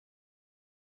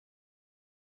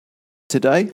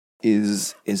Today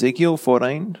is Ezekiel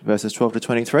 14, verses 12 to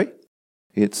 23.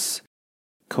 It's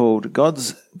called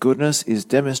God's Goodness is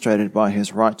Demonstrated by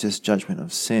His Righteous Judgment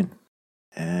of Sin.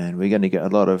 And we're going to get a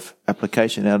lot of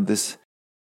application out of this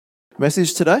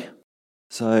message today.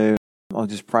 So I'll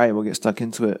just pray, we'll get stuck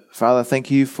into it. Father, thank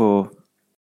you for,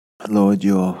 Lord,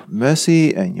 your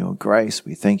mercy and your grace.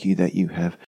 We thank you that you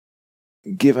have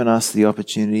given us the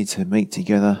opportunity to meet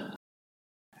together.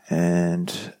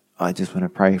 And I just want to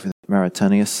pray for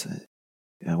Mauritanius,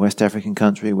 a West African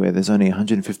country where there's only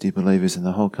 150 believers in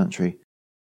the whole country,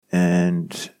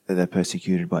 and they're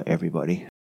persecuted by everybody.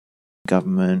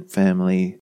 Government,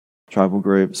 family, tribal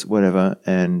groups, whatever,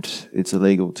 and it's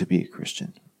illegal to be a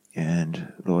Christian.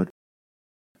 And Lord,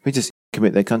 we just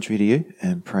commit that country to you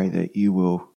and pray that you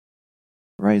will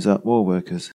raise up more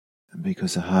workers,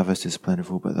 because the harvest is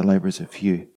plentiful, but the labourers are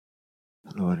few.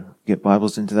 Lord, get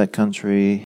Bibles into that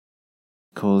country,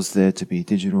 cause there to be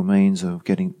digital means of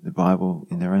getting the Bible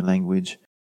in their own language,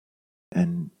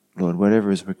 and Lord,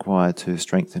 whatever is required to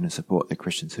strengthen and support the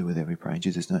Christians who are there, we pray in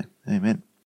Jesus' name. Amen.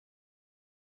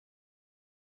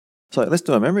 So let's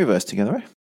do a memory verse together, eh?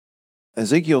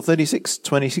 Ezekiel 36,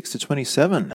 26 to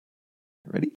 27.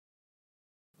 Ready?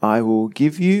 I will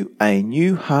give you a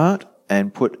new heart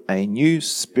and put a new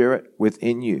spirit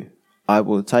within you. I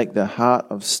will take the heart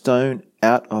of stone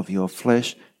out of your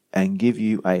flesh and give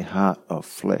you a heart of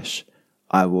flesh.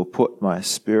 I will put my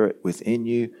spirit within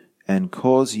you and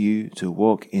cause you to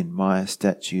walk in my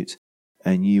statutes,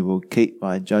 and you will keep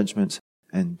my judgments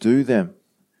and do them.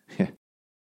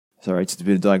 Sorry, just a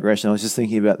bit of digression. I was just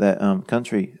thinking about that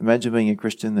country. Imagine being a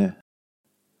Christian there.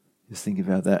 Just think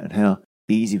about that and how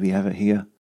easy we have it here.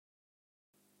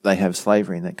 They have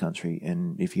slavery in that country,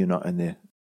 and if you're not in the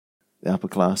upper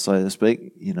class, so to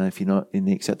speak, if you're not in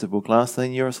the acceptable class,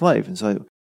 then you're a slave. And so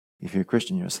if you're a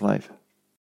Christian, you're a slave.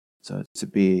 So it's a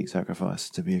big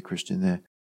sacrifice to be a Christian there.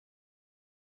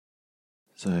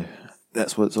 So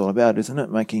that's what it's all about, isn't it?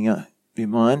 Making up your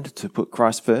mind to put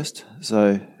Christ first.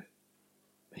 So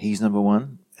He's number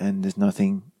one, and there's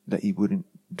nothing that you wouldn't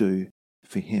do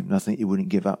for Him, nothing you wouldn't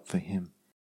give up for Him.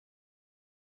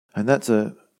 And that's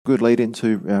a good lead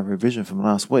into our revision from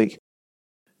last week,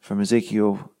 from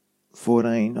Ezekiel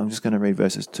 14. I'm just going to read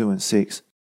verses 2 and 6.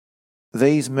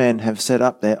 These men have set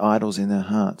up their idols in their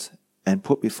hearts, and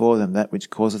put before them that which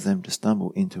causes them to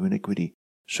stumble into iniquity.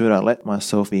 Should I let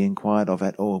myself be inquired of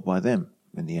at all by them?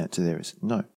 And the answer there is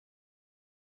no.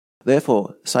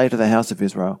 Therefore say to the house of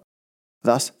Israel,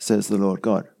 Thus says the Lord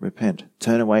God, repent,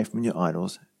 turn away from your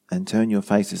idols, and turn your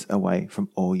faces away from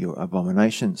all your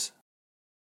abominations.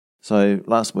 So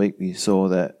last week we saw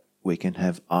that we can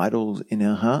have idols in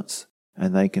our hearts,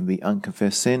 and they can be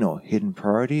unconfessed sin or hidden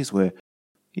priorities where,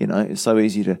 it's so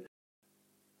easy to,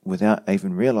 without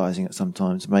even realizing it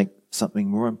sometimes, make something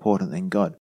more important than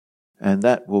God. And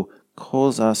that will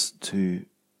cause us to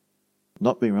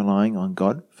not be relying on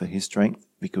God for His strength,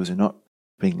 because we're not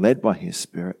being led by His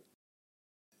Spirit.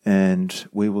 And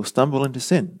we will stumble into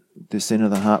sin. The sin of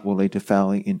the heart will lead to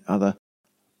failing in other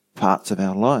parts of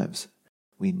our lives.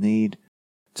 We need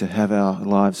to have our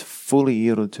lives fully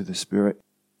yielded to the Spirit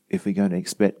if we're going to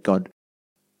expect God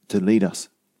to lead us.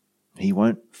 He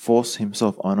won't force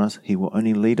Himself on us. He will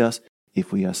only lead us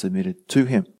if we are submitted to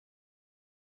Him.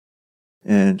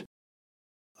 And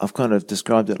I've kind of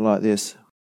described it like this.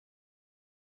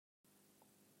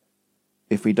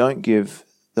 If we don't give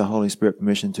the Holy Spirit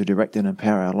permission to direct and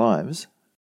empower our lives,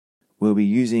 we'll be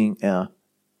using our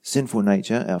sinful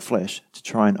nature, our flesh, to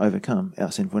try and overcome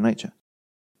our sinful nature.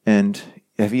 And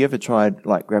have you ever tried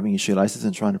grabbing your shoelaces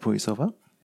and trying to pull yourself up?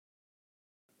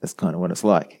 That's kind of what it's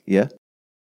like, yeah?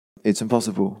 It's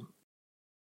impossible.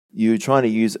 You're trying to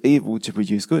use evil to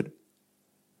produce good.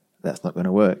 That's not going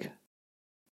to work.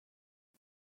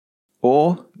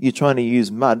 Or you're trying to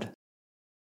use mud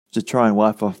to try and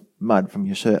wipe off mud from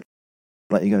your shirt.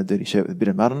 Like you got a dirty shirt with a bit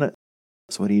of mud on it.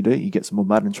 So what do? You get some more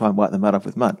mud and try and wipe the mud off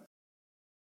with mud.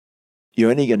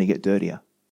 You're only going to get dirtier.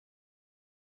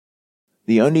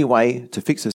 The only way to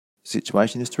fix this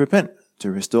situation is to repent,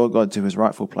 to restore God to His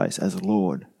rightful place as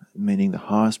Lord, meaning the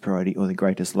highest priority or the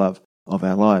greatest love of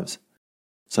our lives.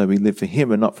 So we live for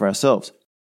Him and not for ourselves.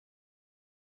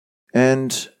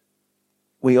 And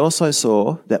we also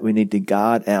saw that we need to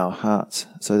guard our hearts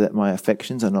so that my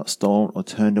affections are not stolen or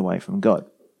turned away from God.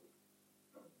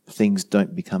 Things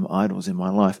don't become idols in my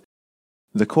life.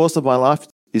 The course of my life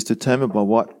is determined by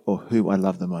what or who I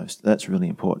love the most. That's really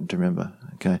important to remember,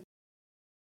 okay?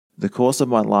 The course of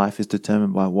my life is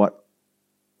determined by what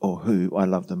or who I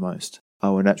love the most. I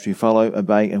will naturally follow,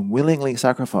 obey, and willingly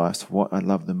sacrifice what I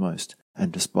love the most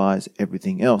and despise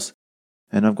everything else.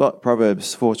 And I've got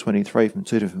Proverbs 4:23 from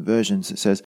two different versions. It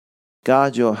says,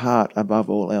 "Guard your heart above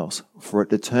all else, for it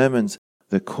determines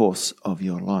the course of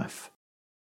your life."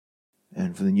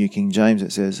 And for the New King James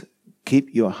it says,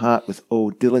 "Keep your heart with all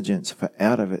diligence, for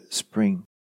out of it spring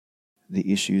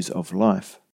the issues of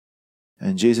life."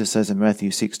 And Jesus says in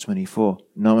Matthew 6:24,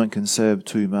 "No one can serve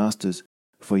two masters,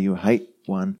 for you hate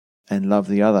one and love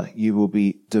the other. You will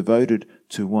be devoted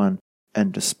to one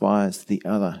and despise the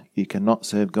other. You cannot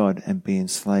serve God and be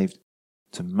enslaved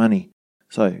to money."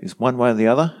 So it's one way or the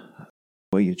other.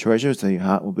 Where your treasure is, there your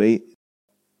heart will be.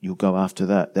 You'll go after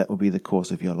that. That will be the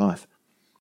course of your life.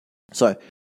 So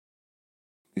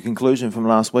the conclusion from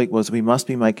last week was we must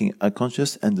be making a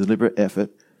conscious and deliberate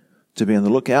effort to be on the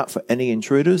lookout for any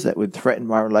intruders that would threaten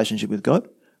my relationship with God,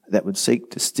 that would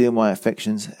seek to steal my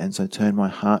affections and so turn my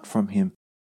heart from Him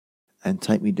and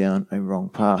take me down a wrong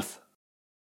path.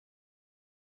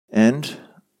 And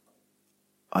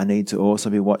I need to also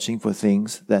be watching for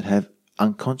things that have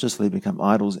unconsciously become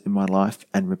idols in my life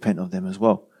and repent of them as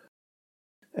well.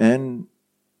 And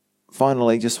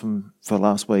finally, just for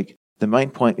last week, the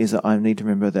main point is that I need to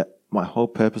remember that my whole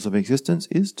purpose of existence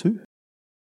is to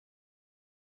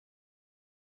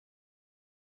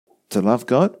love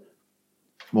God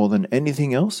more than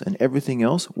anything else and everything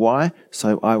else. Why?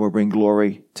 So I will bring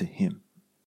glory to Him.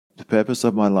 The purpose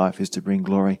of my life is to bring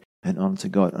glory and honor to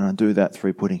God, and I do that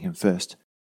through putting Him first.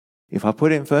 If I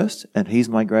put Him first and He's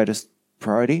my greatest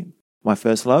priority, my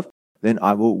first love, then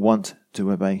I will want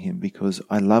to obey Him because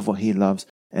I love what He loves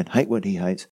and hate what He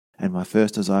hates, and my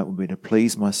first desire will be to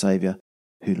please my Saviour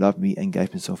who loved me and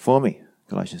gave Himself for me.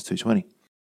 Galatians 2:20.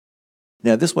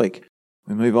 Now this week,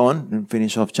 we move on and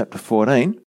finish off chapter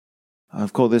 14.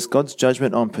 I've called this God's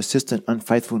judgment on persistent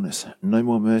unfaithfulness. No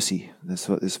more mercy. That's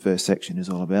what this first section is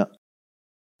all about.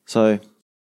 So,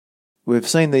 we've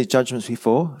seen these judgments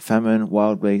before: famine,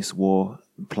 wild beasts, war,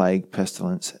 plague,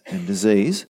 pestilence, and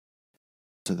disease.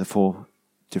 So the four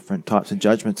different types of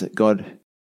judgments that God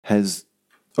has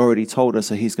already told us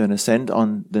that He's going to send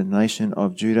on the nation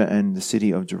of Judah and the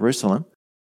city of Jerusalem.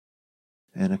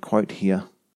 And a quote here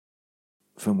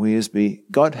from Wearsby: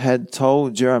 "God had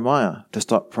told Jeremiah to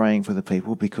stop praying for the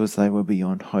people because they were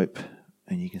beyond hope."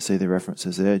 And you can see the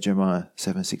references there, Jeremiah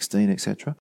 7:16,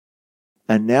 etc.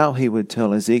 "And now He would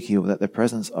tell Ezekiel that the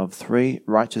presence of 3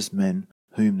 righteous men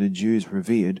whom the Jews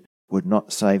revered would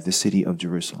not save the city of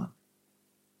Jerusalem."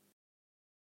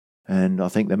 And I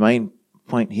think the main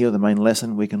point here, the main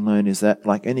lesson we can learn is that,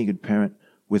 like any good parent,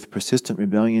 with persistent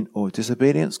rebellion or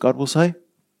disobedience, God will say,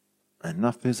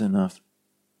 "Enough is enough.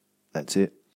 That's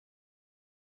it."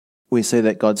 We see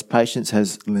that God's patience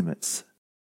has limits.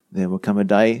 There will come a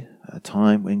day, a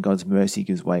time when God's mercy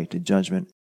gives way to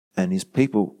judgment, and His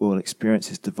people will experience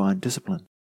His divine discipline.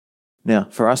 Now,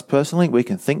 for us personally, we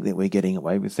can think that we're getting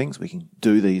away with things. We can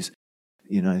do these,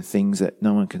 things that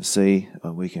no one can see,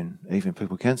 or even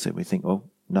people can see. We think,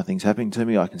 well, nothing's happening to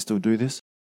me, I can still do this.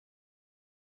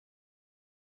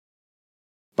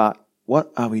 But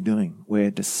what are we doing?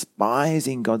 We're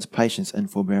despising God's patience and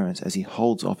forbearance as He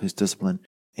holds off His discipline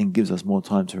and gives us more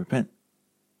time to repent.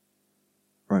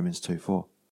 Romans 2:4.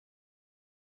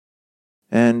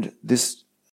 And this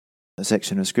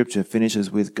section of Scripture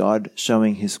finishes with God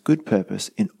showing His good purpose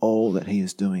in all that He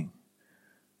is doing.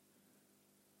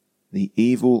 The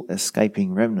evil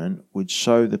escaping remnant would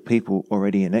show the people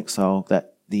already in exile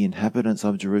that the inhabitants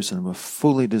of Jerusalem were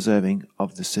fully deserving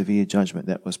of the severe judgment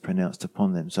that was pronounced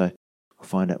upon them. So we'll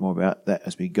find out more about that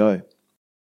as we go.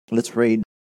 Let's read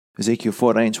Ezekiel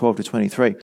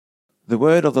 14:12-23. "The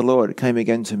word of the Lord came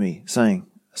again to me, saying,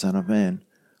 Son of man,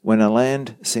 when a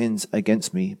land sins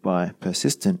against me by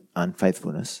persistent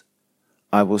unfaithfulness,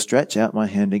 I will stretch out my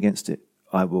hand against it.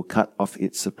 I will cut off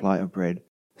its supply of bread,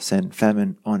 send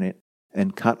famine on it,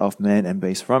 and cut off man and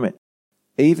beast from it.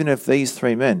 Even if these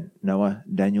 3 men, Noah,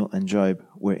 Daniel, and Job,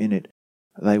 were in it,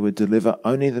 they would deliver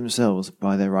only themselves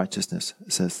by their righteousness,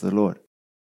 says the Lord.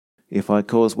 If I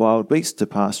cause wild beasts to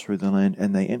pass through the land,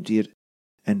 and they empty it,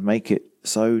 and make it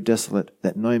so desolate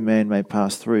that no man may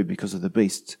pass through because of the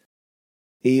beasts,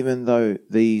 even though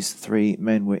these 3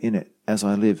 men were in it, as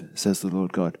I live, says the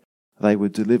Lord God, they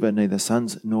would deliver neither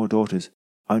sons nor daughters,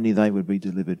 only they would be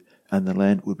delivered, and the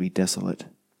land would be desolate.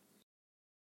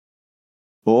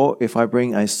 Or if I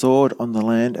bring a sword on the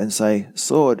land and say,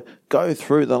 Sword, go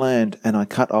through the land, and I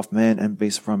cut off man and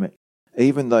beast from it,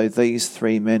 even though these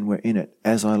 3 men were in it,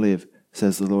 as I live,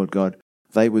 says the Lord God,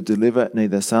 they would deliver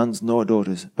neither sons nor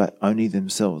daughters, but only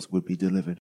themselves would be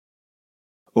delivered.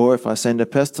 Or if I send a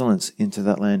pestilence into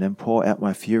that land and pour out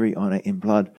my fury on it in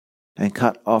blood, and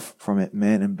cut off from it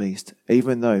man and beast,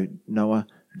 even though Noah,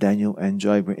 Daniel, and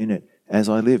Job were in it, as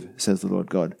I live, says the Lord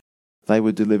God, they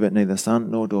would deliver neither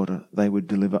son nor daughter. They would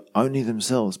deliver only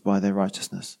themselves by their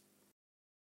righteousness.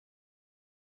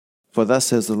 For thus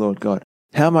says the Lord God,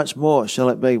 how much more shall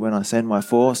it be when I send my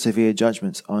 4 severe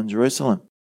judgments on Jerusalem,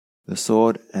 the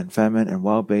sword and famine and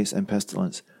wild beasts and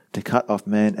pestilence, to cut off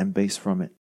man and beast from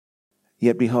it?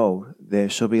 Yet behold, there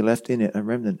shall be left in it a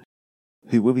remnant,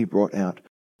 who will be brought out,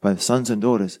 both sons and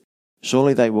daughters.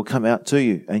 Surely they will come out to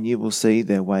you, and you will see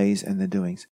their ways and their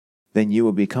doings. Then you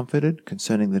will be comforted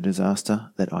concerning the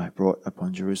disaster that I have brought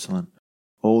upon Jerusalem,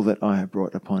 all that I have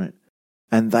brought upon it.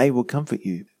 And they will comfort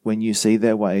you when you see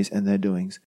their ways and their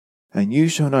doings. And you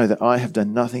shall know that I have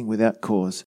done nothing without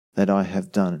cause, that I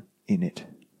have done in it,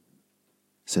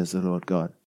 says the Lord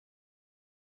God.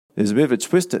 There's a bit of a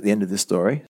twist at the end of this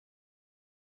story.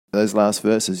 Those last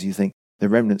verses, you think the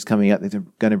remnant's coming out, they're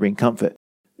going to bring comfort.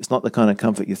 It's not the kind of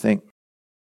comfort you think.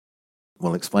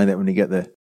 We'll explain that when we get there.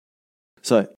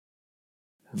 So,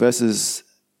 verses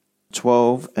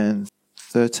 12 and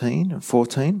 13 and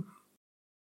 14.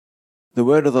 The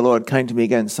word of the Lord came to me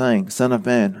again, saying, Son of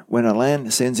man, when a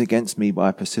land sins against me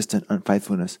by persistent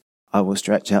unfaithfulness, I will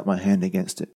stretch out my hand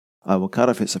against it. I will cut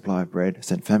off its supply of bread,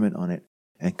 send famine on it,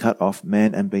 and cut off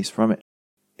man and beast from it.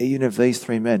 Even if these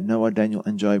 3 men, Noah, Daniel,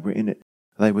 and Job, were in it,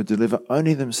 they would deliver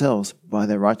only themselves by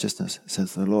their righteousness,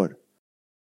 says the Lord.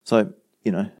 So,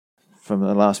 from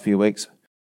the last few weeks,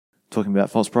 talking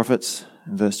about false prophets,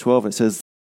 in verse 12 it says,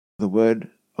 the word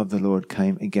of the Lord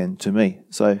came again to me.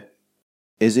 So,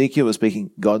 Ezekiel was speaking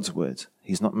God's words.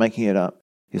 He's not making it up.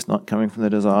 He's not coming from the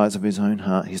desires of his own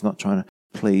heart. He's not trying to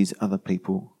please other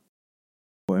people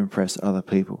or impress other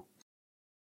people.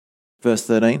 Verse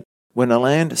 13, when a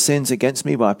land sins against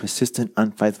me by persistent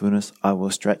unfaithfulness, I will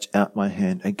stretch out my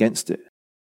hand against it.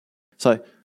 So,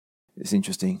 it's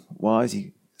interesting. Why is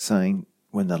he saying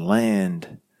when the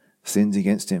land sins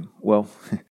against him? Well,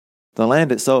 the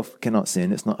land itself cannot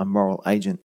sin. It's not a moral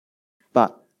agent.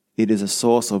 But it is a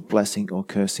source of blessing or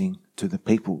cursing to the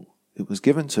people it was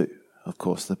given to, of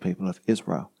course, the people of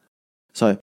Israel.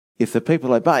 So, if the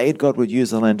people obeyed, God would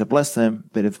use the land to bless them,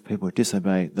 but if the people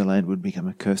disobeyed, the land would become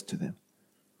a curse to them.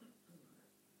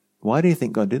 Why do you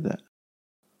think God did that?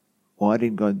 Why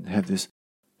did God have this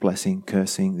blessing,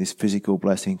 cursing, this physical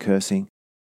blessing, cursing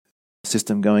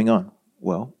system going on?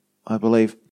 Well, I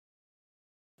believe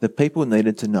the people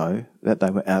needed to know that they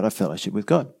were out of fellowship with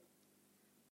God.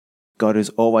 God is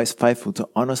always faithful to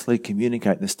honestly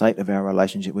communicate the state of our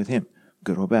relationship with Him,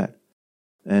 good or bad.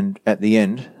 And at the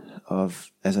end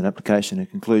of, as an application and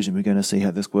conclusion, we're going to see how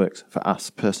this works for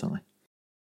us personally.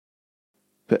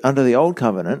 But under the old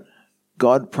covenant,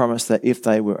 God promised that if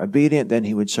they were obedient, then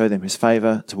He would show them His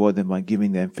favour toward them by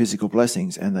giving them physical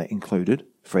blessings, and they included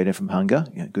freedom from hunger,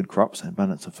 good crops and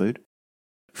abundance of food,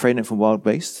 freedom from wild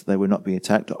beasts, they would not be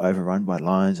attacked or overrun by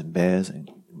lions and bears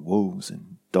and wolves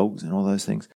and dogs and all those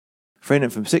things, freedom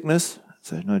from sickness,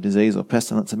 so no disease or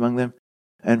pestilence among them,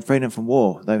 and freedom from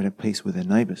war, they would have peace with their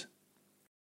neighbours.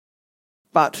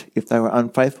 But if they were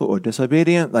unfaithful or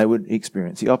disobedient, they would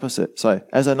experience the opposite. So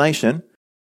as a nation,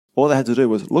 all they had to do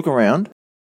was look around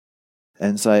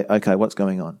and say, okay, what's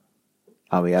going on?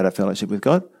 Are we out of fellowship with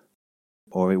God?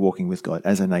 Or are we walking with God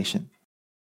as a nation?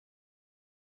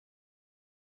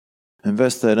 In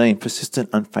verse 13, persistent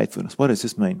unfaithfulness. What does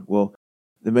this mean? Well,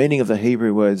 the meaning of the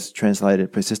Hebrew words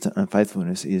translated persistent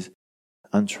unfaithfulness is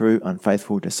untrue,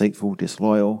 unfaithful, deceitful,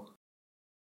 disloyal,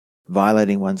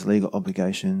 violating one's legal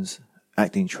obligations,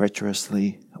 acting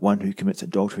treacherously, one who commits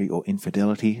adultery or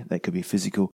infidelity, that could be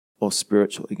physical or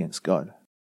spiritual, against God.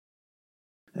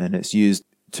 And it's used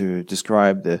to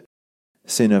describe the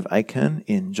sin of Achan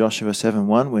in Joshua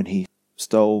 7:1 when he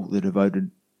stole the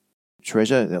devoted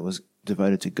treasure that was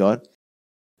devoted to God.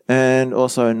 And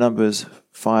also in Numbers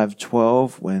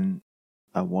 5:12 when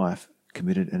a wife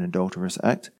committed an adulterous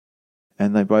act.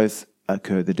 And they both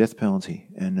incurred the death penalty.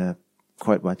 And a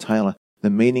quote by Taylor,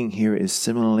 the meaning here is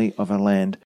similarly of a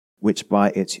land which by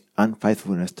its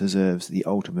unfaithfulness deserves the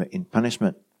ultimate in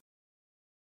punishment.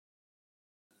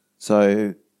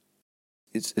 So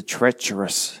it's a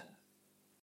treacherous,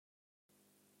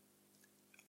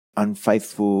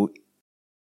 unfaithful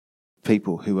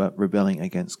people who are rebelling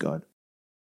against God.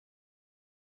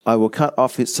 I will cut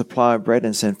off its supply of bread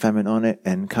and send famine on it,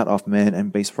 and cut off man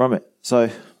and beast from it. So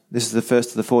this is the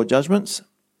first of the 4 judgments.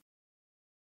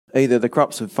 Either the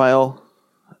crops would fail,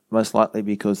 most likely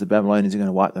because the Babylonians are going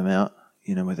to wipe them out,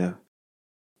 with a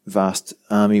vast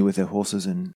army with their horses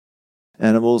and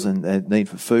animals and their need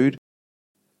for food.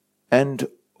 And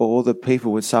or the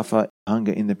people would suffer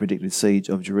hunger in the predicted siege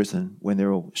of Jerusalem when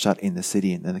they're all shut in the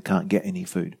city and they can't get any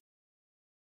food.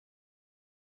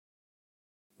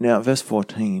 Now, verse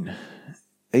 14,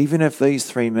 even if these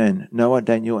three men, Noah,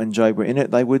 Daniel, and Job, were in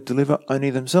it, they would deliver only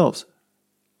themselves.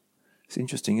 It's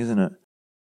interesting, isn't it?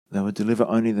 They would deliver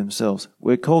only themselves.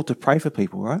 We're called to pray for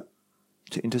people, right?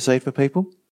 To intercede for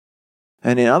people.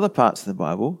 And in other parts of the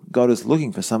Bible, God is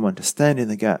looking for someone to stand in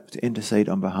the gap, to intercede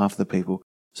on behalf of the people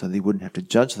so that he wouldn't have to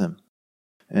judge them.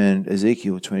 And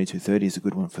Ezekiel 22:30 is a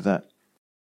good one for that.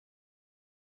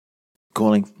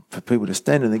 Calling for people to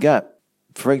stand in the gap.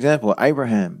 For example,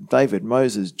 Abraham, David,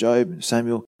 Moses, Job, and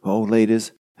Samuel were all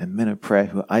leaders and men of prayer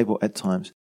who were able at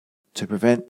times to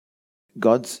prevent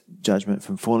God's judgment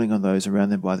from falling on those around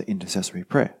them by the intercessory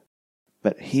prayer.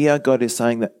 But here God is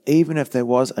saying that even if there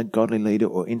was a godly leader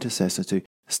or intercessor to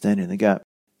stand in the gap,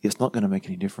 it's not going to make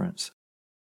any difference.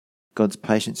 God's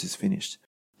patience is finished.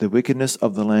 The wickedness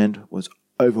of the land was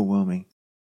overwhelming.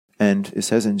 And it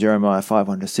says in Jeremiah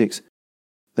 5:1-6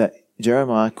 that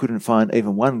Jeremiah couldn't find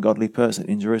even one godly person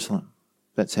in Jerusalem.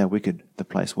 That's how wicked the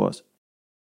place was.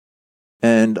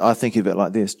 And I think of it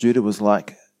like this. Judah was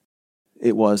like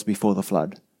it was before the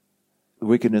flood. The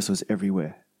wickedness was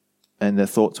everywhere. And their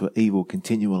thoughts were evil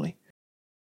continually.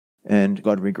 And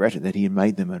God regretted that he had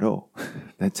made them at all.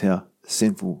 That's how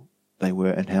sinful they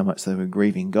were and how much they were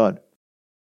grieving God.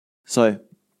 So,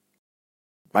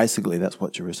 basically that's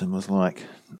what Jerusalem was like.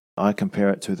 I compare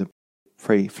it to the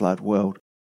pre-flood world.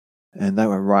 And they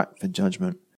were ripe for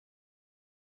judgment.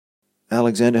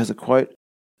 Alexander has a quote,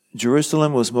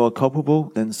 "Jerusalem was more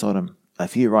culpable than Sodom. A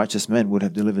few righteous men would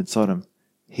have delivered Sodom.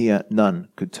 Here none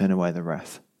could turn away the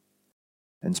wrath."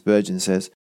 And Spurgeon says,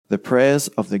 "The prayers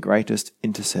of the greatest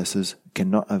intercessors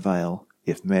cannot avail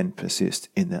if men persist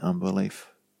in their unbelief."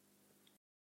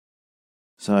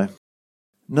 So,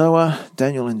 Noah,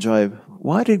 Daniel, and Job,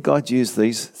 why did God use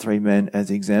these three men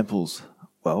as examples?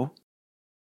 Well,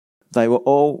 they were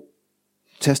all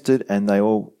tested and they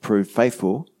all proved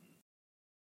faithful,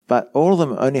 but all of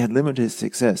them only had limited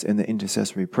success in the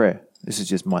intercessory prayer. This is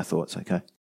just my thoughts, okay?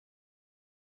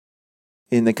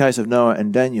 In the case of Noah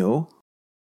and Daniel,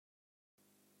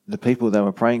 the people they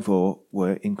were praying for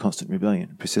were in constant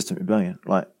rebellion, persistent rebellion.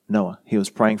 Like Noah, he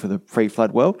was praying for the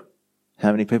pre-flood world.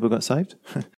 How many people got saved?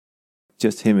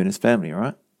 Just him and his family,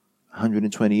 right?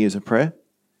 120 years of prayer.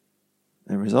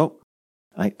 The result?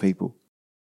 8 people.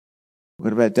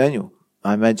 What about Daniel?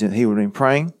 I imagine he would have been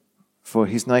praying for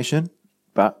his nation,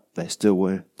 but they still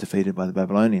were defeated by the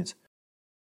Babylonians.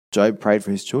 Job prayed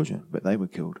for his children, but they were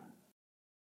killed.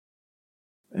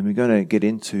 And we're going to get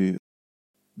into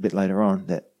a bit later on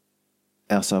that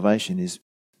our salvation is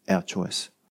our choice.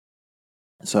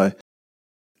 So,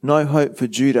 no hope for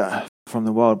Judah from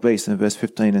the wild beast in verse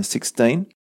 15 and 16.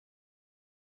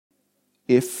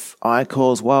 "If I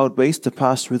cause wild beasts to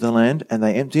pass through the land, and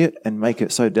they empty it and make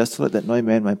it so desolate that no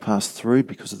man may pass through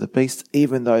because of the beasts,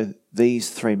 even though these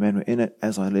 3 men were in it,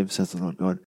 as I live, says the Lord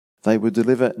God, they would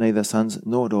deliver neither sons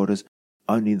nor daughters,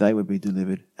 only they would be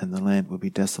delivered, and the land would be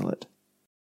desolate."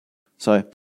 So,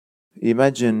 you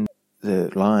imagine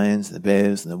the lions, the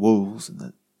bears, and the wolves, and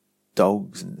the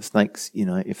dogs, and the snakes,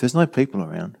 if there's no people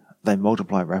around, they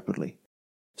multiply rapidly.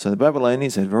 So the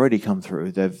Babylonians have already come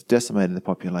through, they've decimated the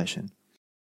population.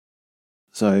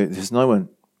 So there's no one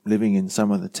living in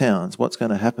some of the towns. What's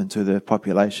going to happen to the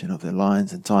population of the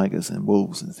lions and tigers and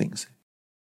wolves and things?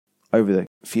 Over the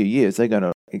few years, they're going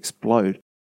to explode.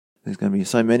 There's going to be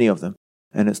so many of them.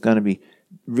 And it's going to be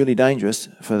really dangerous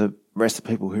for the rest of the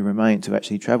people who remain to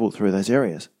actually travel through those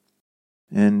areas.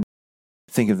 And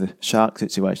think of the shark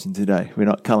situation today. We're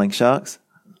not culling sharks.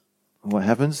 What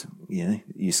happens?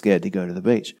 You're scared to go to the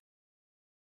beach.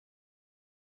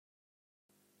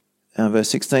 Verse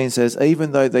 16 says,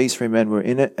 "Even though these 3 men were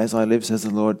in it, as I live, says the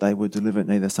Lord, they would deliver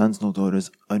neither sons nor daughters,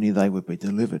 only they would be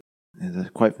delivered." There's a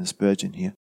quote from Spurgeon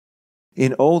here.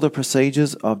 In all the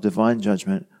procedures of divine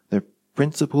judgment, the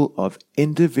principle of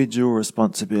individual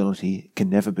responsibility can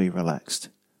never be relaxed.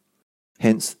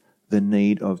 Hence, the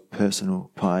need of personal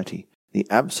piety, the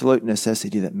absolute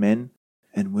necessity that men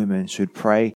and women should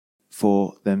pray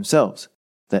for themselves,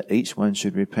 that each one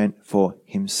should repent for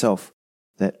himself,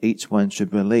 that each one should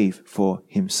believe for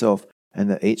himself, and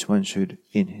that each one should,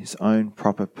 in his own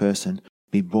proper person,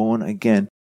 be born again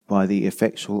by the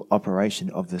effectual operation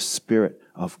of the Spirit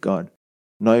of God.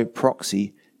 No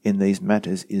proxy in these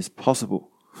matters is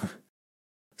possible.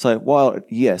 So while,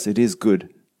 yes, it is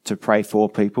good to pray for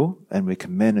people, and we're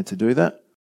commanded to do that,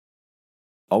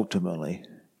 ultimately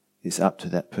it's up to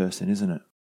that person, isn't it?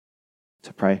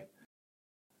 To pray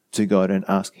to God and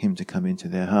ask Him to come into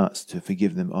their hearts to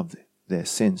forgive them of their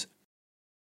sins.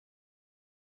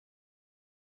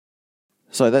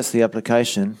 So that's the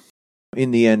application.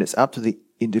 In the end, it's up to the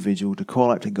individual to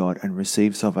call out to God and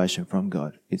receive salvation from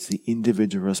God. It's the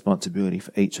individual responsibility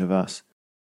for each of us.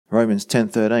 Romans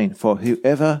 10:13, for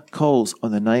whoever calls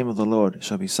on the name of the Lord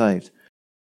shall be saved.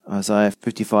 Isaiah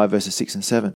 55 verses 6 and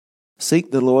 7.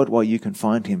 Seek the Lord while you can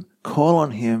find him. Call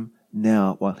on him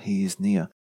now while he is near.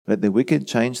 Let the wicked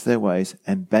change their ways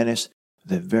and banish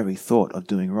the very thought of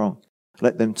doing wrong.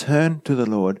 Let them turn to the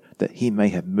Lord that he may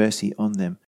have mercy on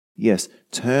them. Yes,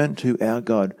 turn to our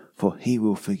God, for he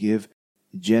will forgive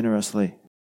generously.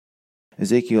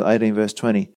 Ezekiel 18 verse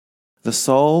 20. The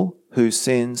soul who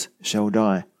sins shall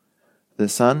die. The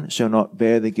son shall not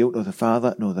bear the guilt of the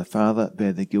father, nor the father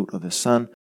bear the guilt of the son.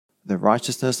 The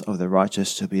righteousness of the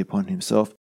righteous shall be upon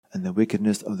himself, and the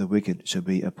wickedness of the wicked shall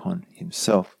be upon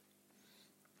himself.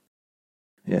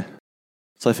 Yeah.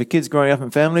 So for kids growing up in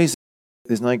families,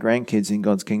 there's no grandkids in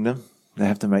God's kingdom. They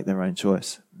have to make their own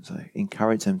choice. So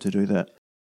encourage them to do that.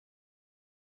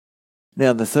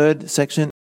 Now the third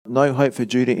section, no hope for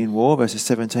Judah in war, verses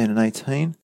 17 and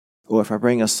 18. Or if I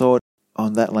bring a sword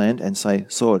on that land and say,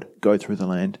 sword, go through the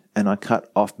land, and I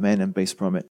cut off man and beast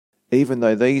from it, even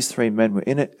though these 3 men were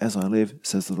in it, as I live,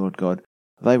 says the Lord God,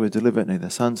 they would deliver neither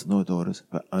sons nor daughters,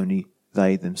 but only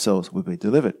they themselves would be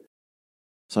delivered.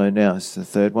 So now it's the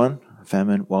third one,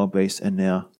 famine, wild beasts, and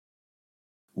now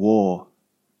war.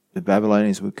 The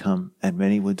Babylonians would come and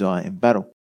many would die in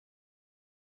battle.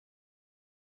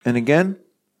 And again,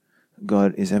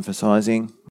 God is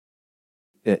emphasizing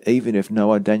that even if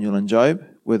Noah, Daniel and Job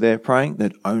were there praying,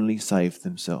 they'd only save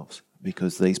themselves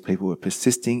because these people were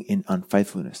persisting in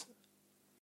unfaithfulness.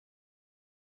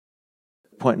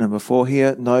 Point number 4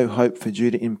 here, no hope for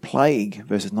Judah in plague,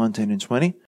 verses 19 and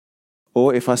 20.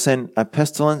 Or if I send a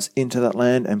pestilence into that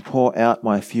land and pour out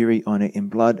my fury on it in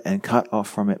blood and cut off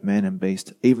from it man and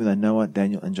beast, even though Noah,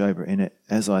 Daniel and Job are in it,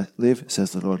 as I live,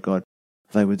 says the Lord God,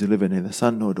 they would deliver neither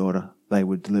son nor daughter. They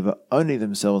would deliver only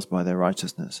themselves by their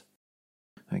righteousness.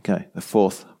 Okay, the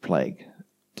 4th plague,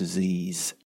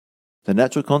 disease. The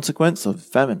natural consequence of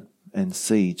famine and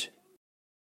siege.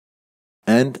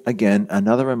 And again,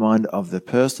 another reminder of the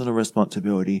personal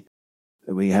responsibility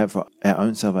that we have for our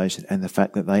own salvation and the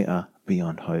fact that they are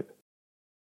beyond hope.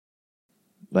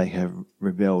 They have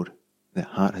rebelled. Their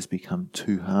heart has become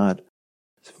too hard.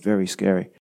 It's very scary.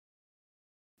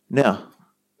 Now,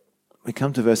 we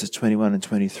come to verses 21 and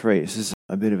 23. This is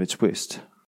a bit of a twist.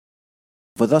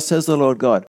 For thus says the Lord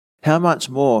God, how much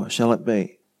more shall it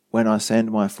be when I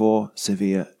send my 4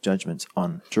 severe judgments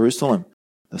on Jerusalem,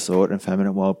 the sword and famine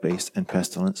and wild beast and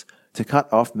pestilence, to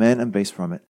cut off man and beast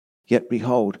from it? Yet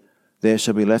behold, there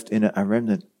shall be left in it a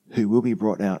remnant who will be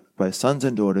brought out, both sons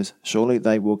and daughters. Surely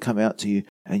they will come out to you,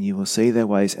 and you will see their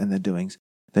ways and their doings.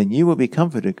 Then you will be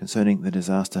comforted concerning the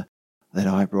disaster that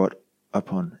I brought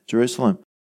upon Jerusalem,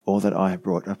 or that I have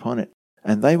brought upon it.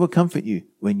 And they will comfort you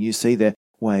when you see their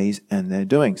ways and their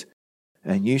doings.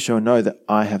 And you shall know that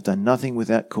I have done nothing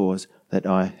without cause, that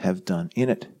I have done in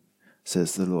it,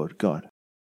 says the Lord God.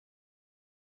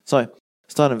 So,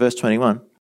 start in verse 21.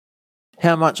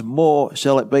 How much more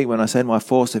shall it be when I send my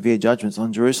 4 severe judgments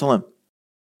on Jerusalem?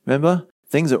 Remember,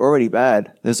 things are already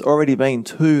bad. There's already been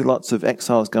 2 lots of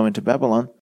exiles going to Babylon.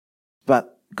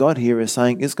 But God here is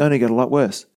saying it's going to get a lot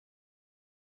worse.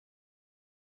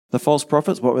 The false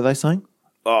prophets, what were they saying?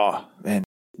 Oh, man,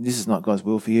 this is not God's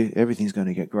will for you. Everything's going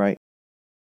to get great.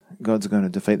 God's going to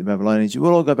defeat the Babylonians. You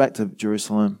will all go back to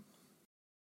Jerusalem.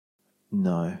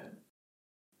 No.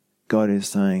 God is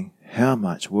saying, how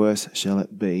much worse shall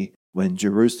it be when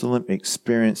Jerusalem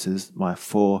experiences my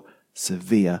 4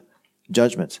 severe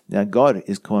judgments? Now, God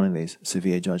is calling these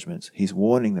severe judgments. He's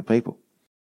warning the people.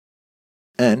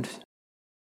 And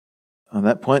on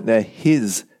that point, they're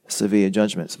His severe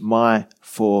judgments, my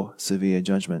 4 severe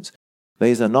judgments.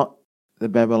 These are not the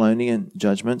Babylonian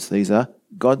judgments. These are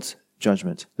God's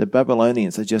judgments. The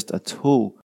Babylonians are just a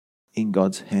tool in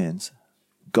God's hands.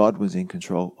 God was in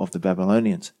control of the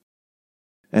Babylonians.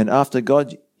 And after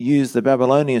God used the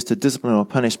Babylonians to discipline or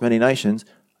punish many nations,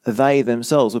 they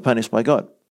themselves were punished by God.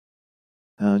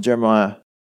 Jeremiah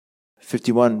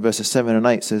 51 verses 7 and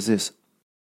 8 says this,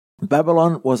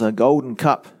 Babylon was a golden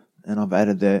cup, and I've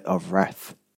added there, of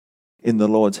wrath, in the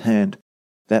Lord's hand,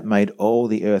 that made all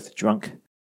the earth drunk.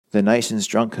 The nations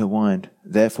drunk her wine,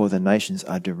 therefore the nations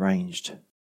are deranged.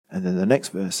 And then the next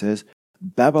verse says,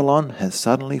 Babylon has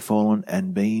suddenly fallen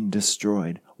and been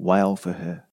destroyed. Wail for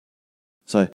her.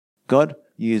 So God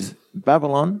used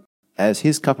Babylon as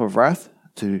His cup of wrath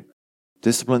to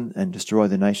discipline and destroy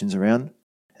the nations around,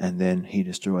 and then He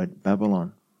destroyed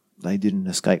Babylon. They didn't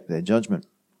escape their judgment.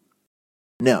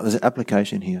 Now, there's an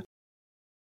application here.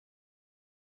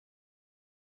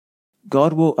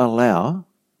 God will allow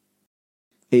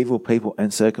evil people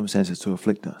and circumstances to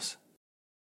afflict us.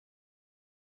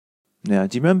 Now,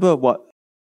 do you remember what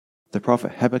the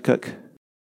prophet Habakkuk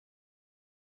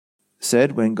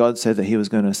said, when God said that he was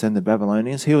going to send the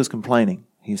Babylonians, he was complaining.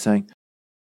 He's saying,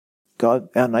 God,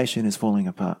 our nation is falling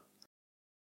apart.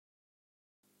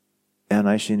 Our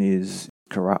nation is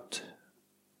corrupt.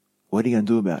 What are you going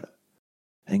to do about it?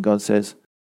 And God says,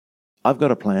 I've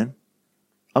got a plan.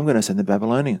 I'm going to send the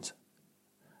Babylonians.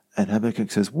 And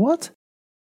Habakkuk says, what?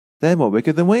 They're more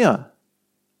wicked than we are.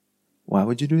 Why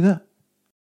would you do that?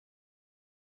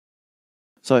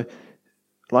 So,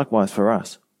 likewise for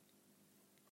us,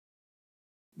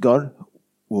 God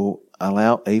will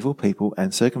allow evil people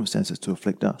and circumstances to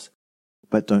afflict us.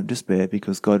 But don't despair,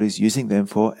 because God is using them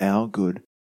for our good,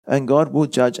 and God will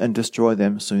judge and destroy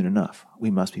them soon enough.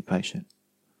 We must be patient.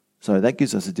 So that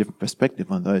gives us a different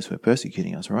perspective on those who are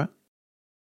persecuting us, right?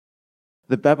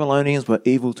 The Babylonians were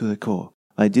evil to the core.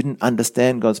 They didn't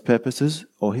understand God's purposes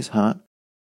or his heart,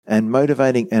 and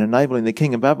motivating and enabling the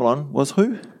king of Babylon was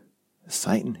who?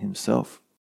 Satan himself.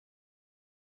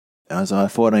 Isaiah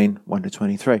 14,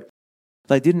 1-23.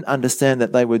 They didn't understand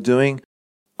that they were doing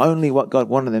only what God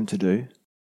wanted them to do,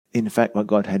 in fact what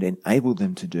God had enabled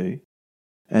them to do,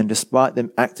 and despite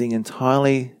them acting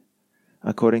entirely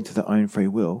according to their own free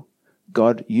will,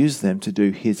 God used them to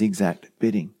do his exact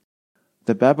bidding.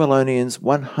 The Babylonians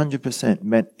 100%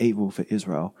 meant evil for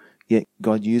Israel, yet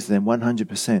God used them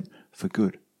 100% for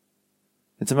good.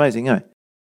 It's amazing, eh?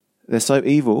 They're so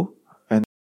evil, and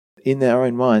in their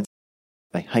own minds,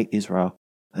 they hate Israel.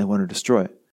 They want to destroy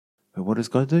it. But what does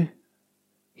God do?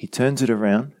 He turns it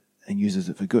around and uses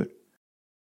it for good.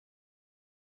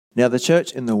 Now, the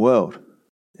church in the world,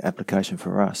 the application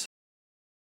for us.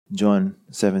 John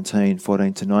 17,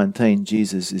 14-19,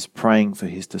 Jesus is praying for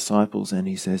his disciples, and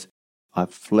he says,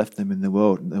 I've left them in the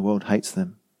world, and the world hates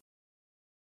them.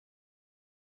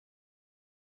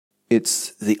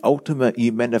 It's the ultimate,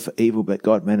 you meant it for evil, but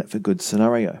God meant it for good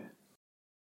scenario.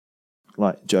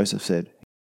 Like Joseph said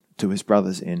to his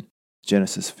brothers in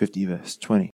Genesis 50, verse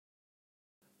 20.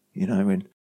 You know, when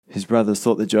his brothers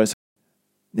thought that Joseph,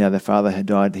 now their father had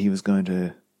died, he was going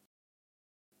to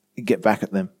get back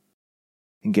at them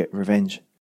and get revenge.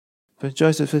 But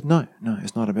Joseph said, no,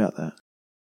 it's not about that.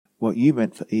 What you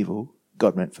meant for evil,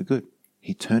 God meant for good.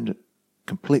 He turned it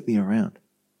completely around.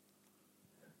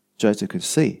 Joseph could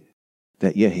see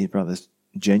that, his brothers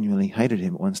genuinely hated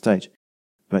him at one stage,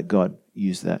 but God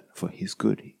used that for his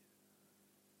good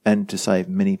and to save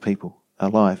many people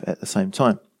alive at the same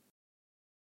time.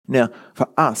 Now, for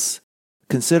us,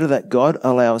 consider that God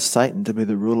allows Satan to be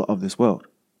the ruler of this world.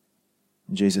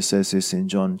 Jesus says this in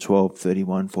John 12,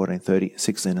 31, 14, 30,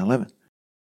 16, 11.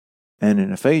 And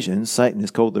in Ephesians, Satan is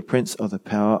called the prince of the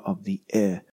power of the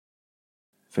air.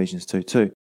 Ephesians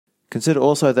 2:2. Consider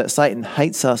also that Satan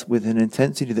hates us with an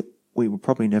intensity that we will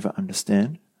probably never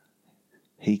understand.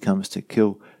 He comes to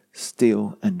kill,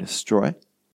 steal, and destroy.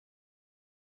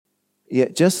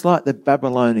 Yet just like the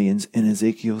Babylonians in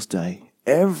Ezekiel's day,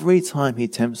 every time he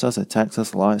tempts us, attacks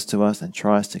us, lies to us, and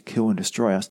tries to kill and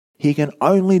destroy us, he can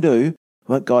only do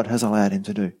what God has allowed him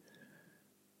to do.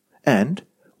 And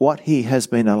what he has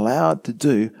been allowed to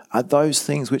do are those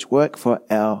things which work for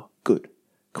our good,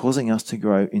 causing us to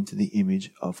grow into the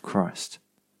image of Christ.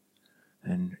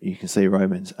 And you can see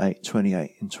Romans 8,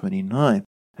 28 and 29.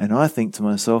 And I think to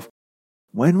myself,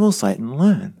 when will Satan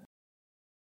learn?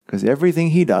 Because everything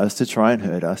he does to try and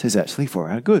hurt us is actually for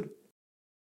our good.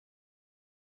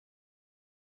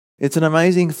 It's an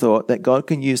amazing thought that God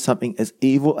can use something as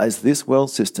evil as this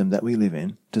world system that we live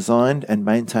in, designed and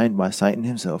maintained by Satan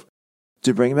himself,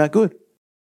 to bring about good.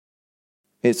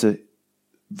 It's a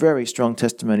very strong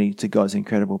testimony to God's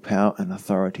incredible power and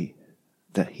authority,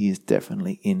 that he is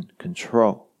definitely in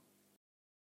control.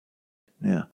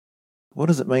 Now, what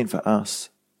does it mean for us?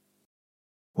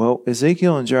 Well,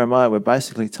 Ezekiel and Jeremiah were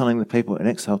basically telling the people in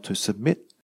exile to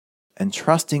submit and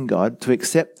trust in God, to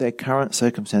accept their current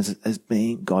circumstances as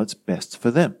being God's best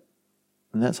for them.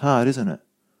 And that's hard, isn't it?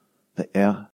 That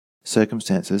our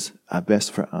circumstances are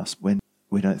best for us when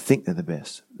we don't think they're the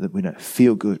best, that we don't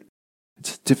feel good.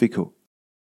 It's difficult.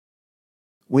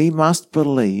 We must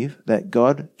believe that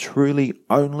God truly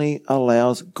only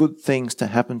allows good things to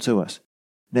happen to us.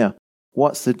 Now,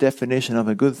 what's the definition of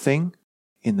a good thing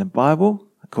in the Bible?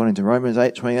 According to Romans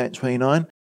 8, 28, 29,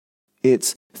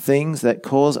 it's things that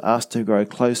cause us to grow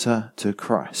closer to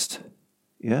Christ.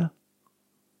 Yeah?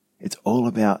 It's all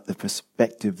about the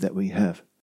perspective that we have.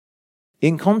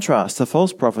 In contrast, the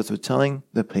false prophets were telling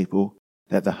the people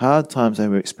that the hard times they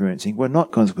were experiencing were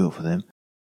not God's will for them.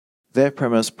 Their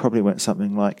premise probably went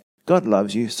something like, God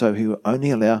loves you, so he will only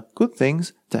allow good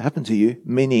things to happen to you,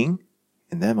 meaning,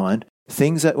 in their mind,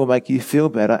 things that will make you feel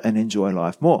better and enjoy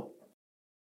life more.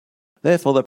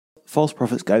 Therefore, the false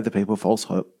prophets gave the people false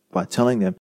hope by telling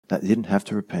them that they didn't have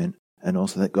to repent and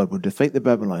also that God will defeat the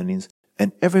Babylonians,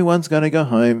 and everyone's going to go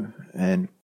home, and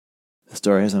the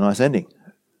story has a nice ending.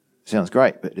 Sounds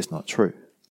great, but it's not true.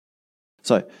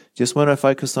 So, just want to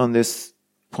focus on this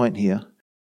point here.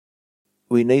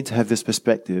 We need to have this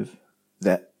perspective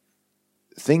that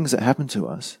things that happen to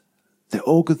us, they're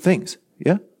all good things,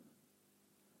 yeah?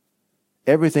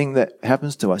 Everything that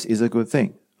happens to us is a good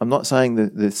thing. I'm not saying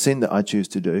that the sin that I choose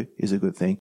to do is a good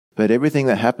thing, but everything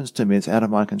that happens to me that's out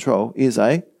of my control is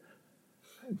a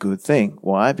good thing.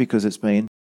 Why? Because it's been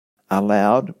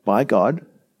allowed by God,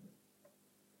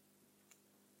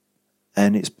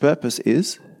 and its purpose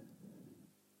is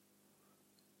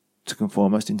to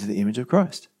conform us into the image of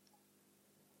Christ.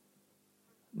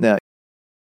 Now,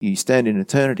 you stand in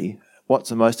eternity. What's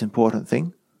the most important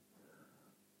thing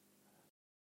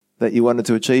that you wanted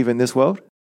to achieve in this world?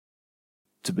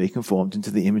 To be conformed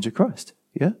into the image of Christ.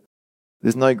 Yeah?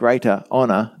 There's no greater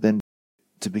honor than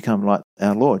to become like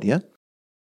our Lord. Yeah?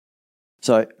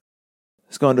 So,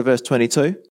 let's go on to verse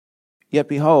 22. Yet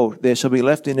behold, there shall be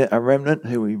left in it a remnant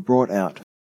who will be brought out,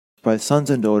 both sons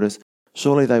and daughters.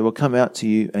 Surely they will come out to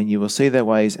you, and you will see their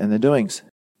ways and their doings.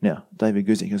 Now, David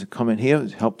Guzik has a comment here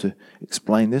to help to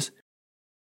explain this.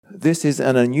 This is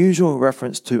an unusual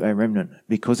reference to a remnant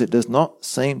because it does not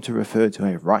seem to refer to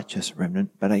a righteous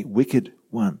remnant, but a wicked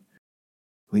one.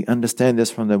 We understand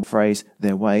this from the phrase,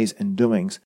 their ways and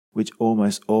doings, which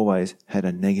almost always had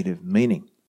a negative meaning.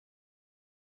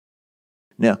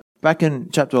 Now, back in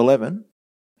chapter 11,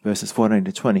 verses 14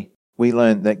 to 20, we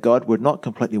learned that God would not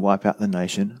completely wipe out the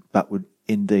nation, but would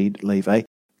indeed leave a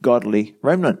godly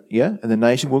remnant, yeah? And the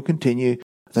nation will continue.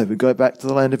 They would go back to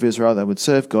the land of Israel. They would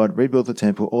serve God, rebuild the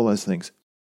temple, all those things.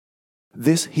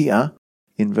 This here,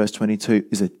 in verse 22,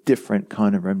 is a different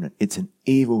kind of remnant. It's an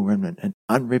evil remnant, an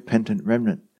unrepentant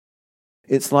remnant.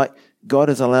 It's like God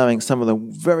is allowing some of the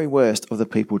very worst of the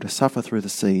people to suffer through the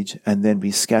siege and then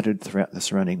be scattered throughout the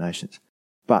surrounding nations.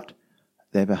 But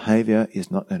their behavior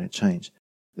is not going to change.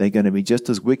 They're going to be just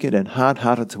as wicked and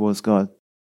hard-hearted towards God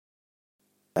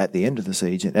at the end of the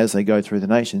siege and as they go through the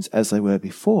nations as they were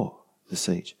before the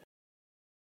siege.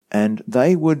 And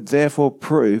they would therefore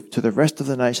prove to the rest of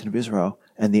the nation of Israel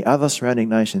and the other surrounding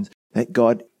nations that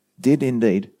God did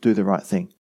indeed do the right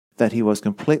thing, that he was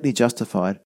completely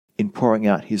justified in pouring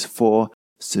out his 4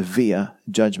 severe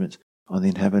judgments on the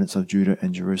inhabitants of Judah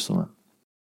and Jerusalem.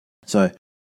 So,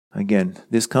 again,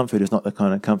 this comfort is not the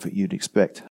kind of comfort you'd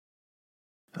expect.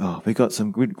 Oh, we got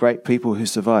some good, great people who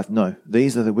survived. No,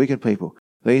 these are the wicked people.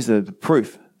 These are the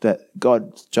proof that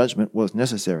God's judgment was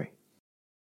necessary.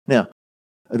 Now,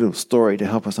 a little story to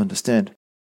help us understand.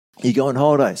 You go on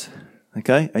holidays,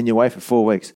 okay, and you're away for 4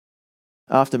 weeks.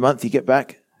 After a month, you get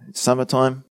back, it's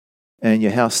summertime, and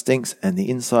your house stinks, and the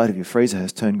inside of your freezer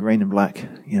has turned green and black,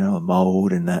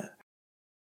 mold and that.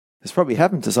 It's probably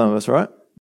happened to some of us, right?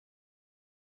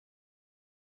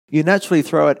 You naturally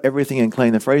throw out everything and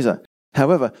clean the freezer.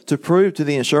 However, to prove to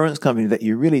the insurance company that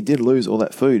you really did lose all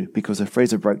that food because the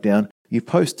freezer broke down, you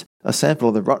post a sample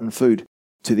of the rotten food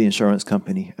to the insurance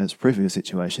company as proof of your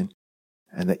situation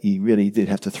and that you really did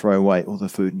have to throw away all the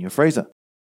food in your freezer.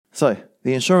 So,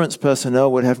 the insurance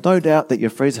personnel would have no doubt that your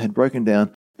freezer had broken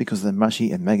down because of the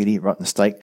mushy and maggoty rotten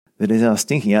steak that is now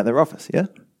stinking out their office, yeah?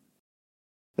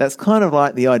 That's kind of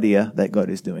like the idea that God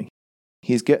is doing.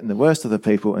 He's getting the worst of the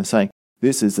people and saying,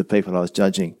 this is the people I was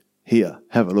judging. Here,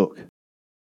 have a look.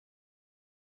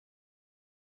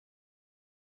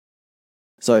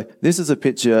 So this is a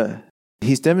picture.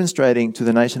 He's demonstrating to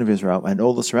the nation of Israel and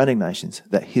all the surrounding nations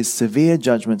that his severe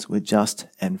judgments were just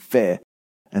and fair,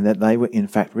 and that they were in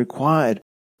fact required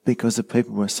because the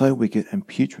people were so wicked and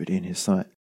putrid in his sight.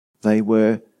 They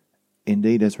were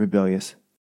indeed as rebellious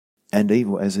and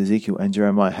evil as Ezekiel and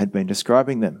Jeremiah had been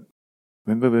describing them.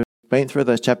 Remember, we've been through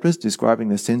those chapters describing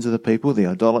the sins of the people, the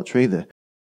idolatry, the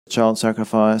child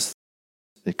sacrifice,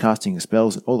 the casting of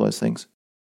spells, all those things.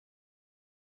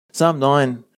 Psalm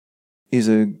 9 is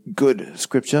a good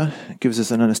scripture. It gives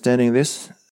us an understanding of this.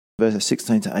 Verses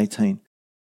 16 to 18.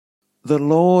 The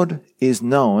Lord is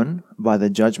known by the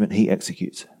judgment he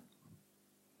executes.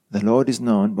 The Lord is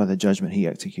known by the judgment he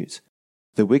executes.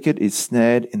 The wicked is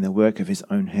snared in the work of his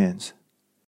own hands.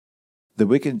 The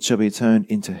wicked shall be turned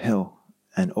into hell,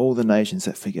 and all the nations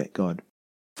that forget God.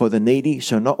 For the needy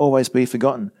shall not always be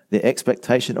forgotten. The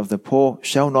expectation of the poor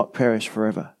shall not perish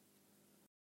forever.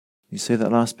 You see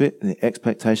that last bit? The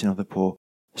expectation of the poor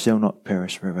shall not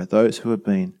perish forever. Those who have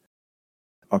been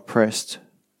oppressed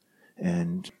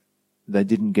and they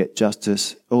didn't get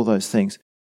justice, all those things,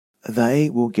 they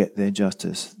will get their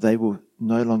justice. They will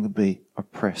no longer be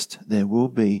oppressed. There will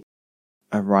be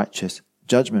a righteous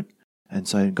judgment. And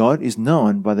so God is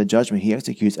known by the judgment he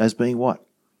executes as being what?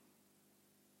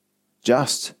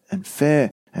 just and fair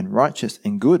and righteous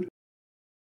and good.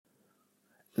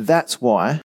 That's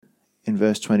why, in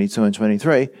verse 22 and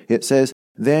 23, it says,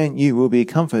 "Then you will be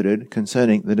comforted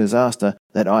concerning the disaster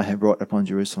that I have brought upon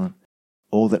Jerusalem,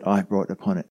 all that I have brought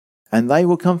upon it. And they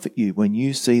will comfort you when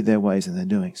you see their ways and their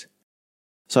doings."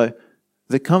 So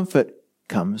the comfort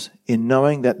comes in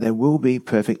knowing that there will be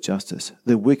perfect justice.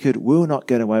 The wicked will not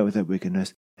get away with their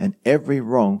wickedness, and every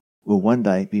wrong will one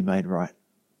day be made right.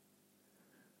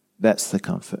 That's the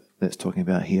comfort that's talking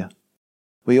about here.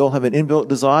 We all have an inbuilt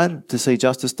desire to see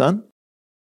justice done.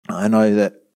 I know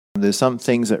that there's some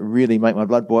things that really make my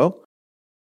blood boil.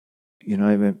 You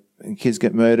know, when kids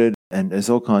get murdered and there's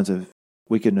all kinds of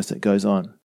wickedness that goes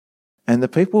on. And the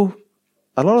people,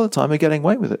 a lot of the time, are getting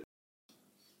away with it.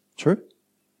 True?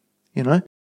 You know,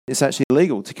 it's actually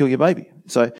illegal to kill your baby.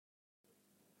 So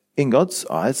in God's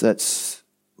eyes, that's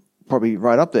probably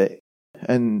right up there.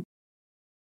 And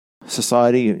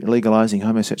society legalizing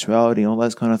homosexuality and all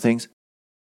those kind of things.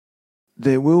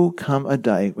 There will come a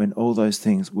day when all those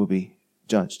things will be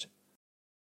judged.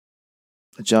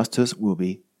 Justice will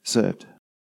be served.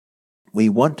 We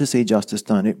want to see justice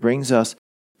done. It brings us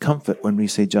comfort when we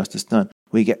see justice done.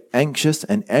 We get anxious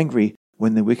and angry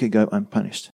when the wicked go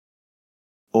unpunished,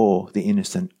 or the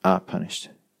innocent are punished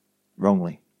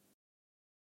wrongly.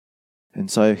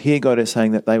 And so here God is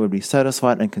saying that they would be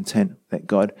satisfied and content that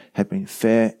God had been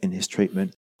fair in his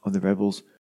treatment of the rebels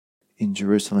in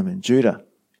Jerusalem and Judah.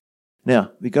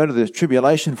 Now, we go to the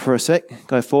tribulation for a sec,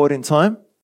 go forward in time.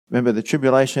 Remember, the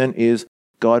tribulation is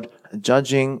God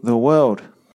judging the world.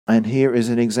 And here is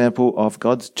an example of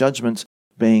God's judgments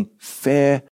being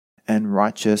fair and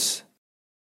righteous.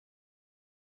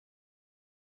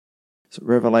 So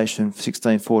Revelation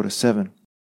 16:4-7.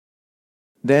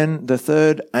 "Then the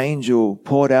third angel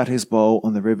poured out his bowl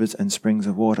on the rivers and springs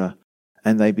of water,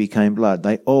 and they became blood."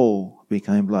 They all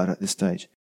became blood at this stage.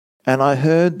 "And I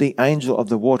heard the angel of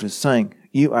the waters saying,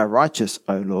 'You are righteous,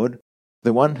 O Lord,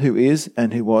 the one who is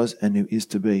and who was and who is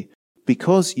to be,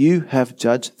 because you have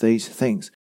judged these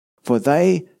things. For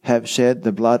they have shed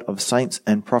the blood of saints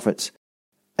and prophets,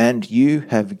 and you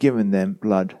have given them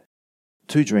blood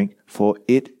to drink, for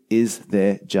it is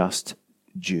their just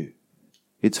due.'"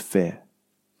 It's fair.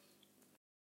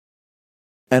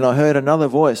 "And I heard another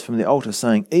voice from the altar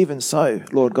saying, 'Even so,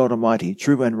 Lord God Almighty,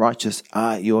 true and righteous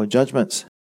are your judgments.'"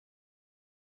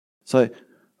 So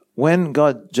when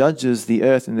God judges the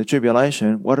earth in the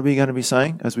tribulation, what are we going to be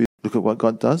saying as we look at what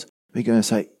God does? We're going to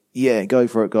say, "Yeah, go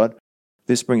for it, God.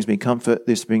 This brings me comfort.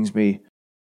 This brings me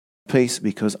peace,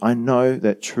 because I know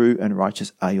that true and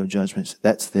righteous are your judgments."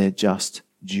 That's their just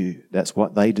due. That's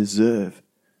what they deserve.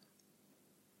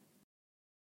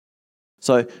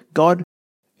 So God,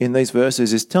 in these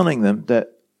verses, is telling them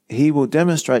that he will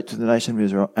demonstrate to the nation of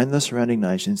Israel and the surrounding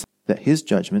nations that his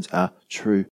judgments are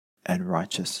true and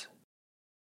righteous.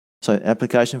 So,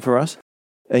 application for us.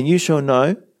 "And you shall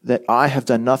know that I have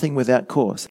done nothing without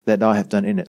cause, that I have done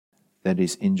in it," that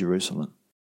is, in Jerusalem.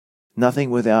 Nothing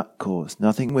without cause,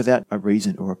 nothing without a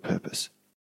reason or a purpose.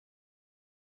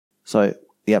 So,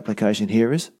 the application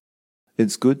here is,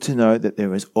 it's good to know that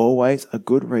there is always a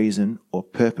good reason or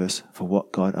purpose for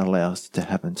what God allows to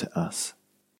happen to us.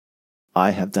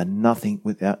 I have done nothing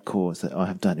without cause, that I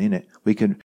have done in it. We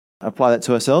can apply that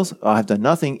to ourselves. I have done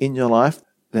nothing in your life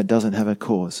that doesn't have a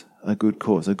cause, a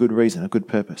good reason, a good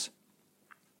purpose.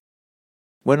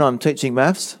 When I'm teaching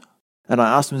maths and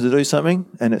I ask them to do something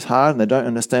and it's hard and they don't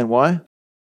understand why,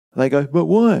 they go, "But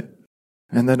why?"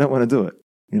 And they don't want to do it,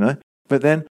 you know. But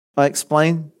then I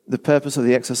explain the purpose of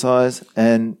the exercise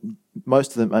and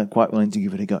most of them are quite willing to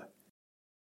give it a go.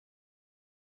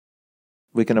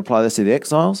 We can apply this to the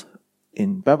exiles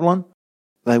in Babylon.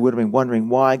 They would have been wondering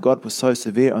why God was so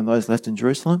severe on those left in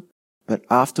Jerusalem. But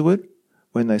afterward,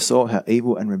 when they saw how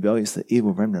evil and rebellious the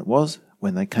evil remnant was,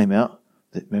 when they came out,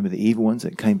 remember the evil ones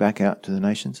that came back out to the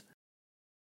nations?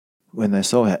 When they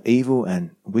saw how evil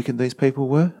and wicked these people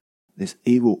were, this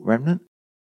evil remnant,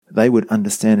 they would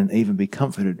understand and even be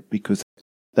comforted because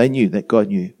they knew that God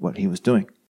knew what he was doing.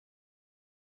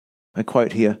 A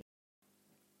quote here,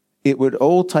 "It would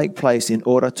all take place in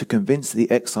order to convince the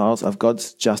exiles of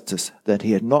God's justice, that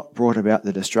he had not brought about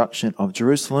the destruction of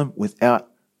Jerusalem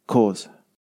without cause."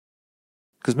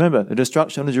 Because remember, the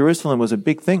destruction of Jerusalem was a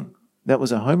big thing. That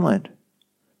was a homeland.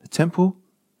 The temple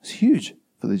was huge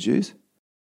for the Jews.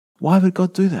 Why would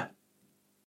God do that?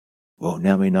 Well,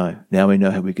 now we know. Now we know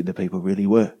how wicked the people really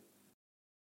were.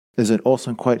 There's an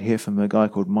awesome quote here from a guy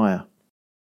called Meyer.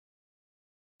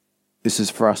 This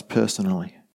is for us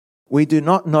personally. "We do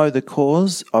not know the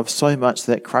cause of so much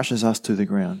that crushes us to the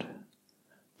ground.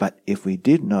 But if we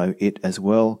did know it as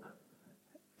well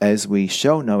as we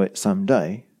shall know it some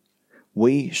day,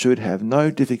 we should have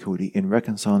no difficulty in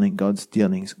reconciling God's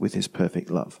dealings with his perfect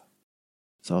love.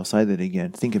 So I'll say that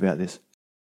again. Think about this.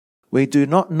 We do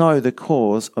not know the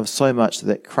cause of so much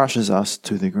that crushes us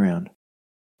to the ground.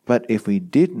 But if we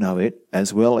did know it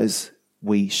as well as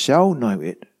we shall know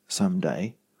it some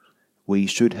day, we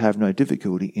should have no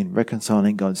difficulty in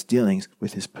reconciling God's dealings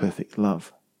with his perfect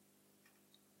love.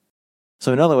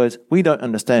 So in other words, we don't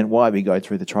understand why we go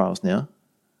through the trials now.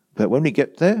 But when we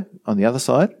get there, on the other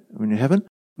side, when you're in heaven,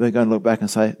 we're going to look back and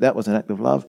say, that was an act of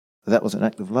love, that was an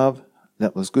act of love,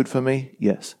 that was good for me,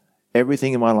 yes.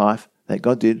 Everything in my life that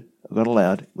God did, God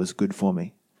allowed, was good for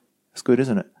me. It's good,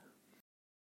 isn't it?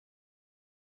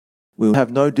 We'll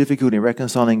have no difficulty in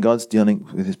reconciling God's dealing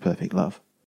with his perfect love.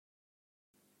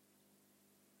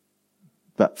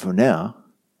 But for now,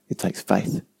 it takes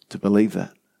faith to believe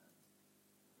that.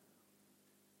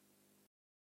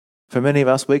 For many of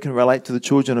us, we can relate to the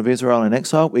children of Israel in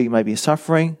exile. We may be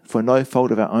suffering for no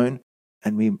fault of our own,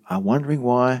 and we are wondering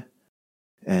why,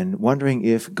 and wondering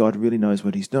if God really knows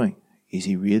what he's doing. Is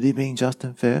he really being just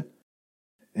and fair?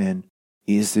 And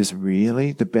is this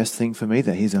really the best thing for me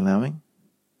that he's allowing?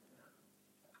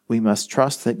 We must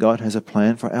trust that God has a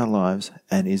plan for our lives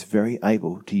and is very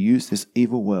able to use this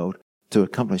evil world to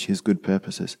accomplish his good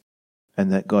purposes,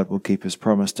 and that God will keep his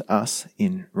promise to us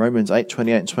in Romans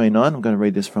 8:28 and 29. I'm going to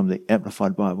read this from the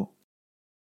Amplified Bible.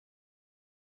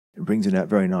 It brings it out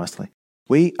very nicely.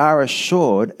 We are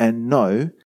assured and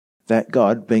know that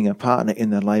God, being a partner in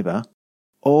the labour,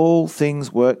 all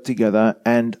things work together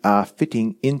and are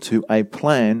fitting into a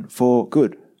plan for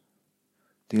good.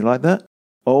 Do you like that?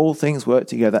 All things work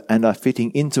together and are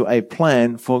fitting into a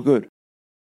plan for good.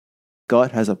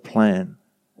 God has a plan.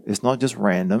 It's not just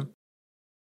random.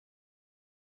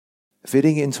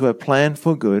 Fitting into a plan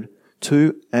for good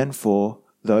to and for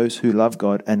those who love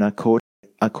God and are called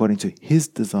according to his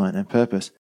design and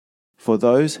purpose. For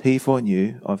those he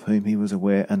foreknew, of whom he was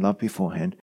aware and loved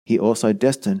beforehand, he also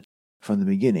destined from the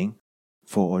beginning,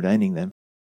 foreordaining them,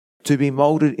 to be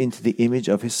moulded into the image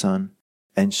of his Son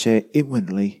and share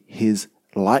inwardly his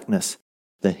likeness,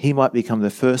 that he might become the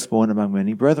firstborn among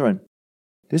many brethren.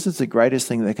 This is the greatest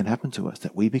thing that can happen to us,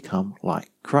 that we become like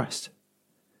Christ.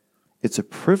 It's a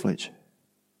privilege.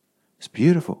 It's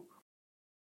beautiful.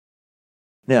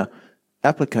 Now,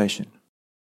 application.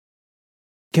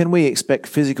 Can we expect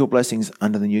physical blessings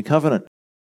under the new covenant?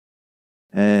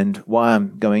 And why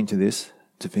I'm going to this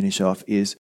to finish off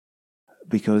is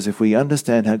because if we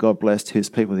understand how God blessed his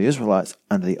people, the Israelites,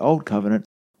 under the old covenant,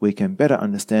 we can better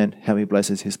understand how he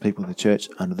blesses his people, the church,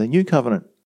 under the new covenant.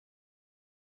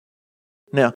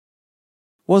 Now,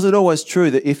 was it always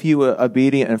true that if you were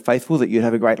obedient and faithful that you'd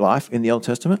have a great life in the Old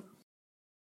Testament?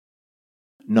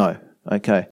 No.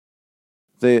 Okay.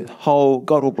 The whole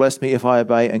God will bless me if I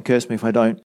obey and curse me if I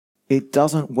don't, it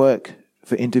doesn't work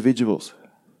for individuals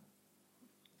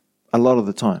a lot of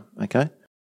the time, okay?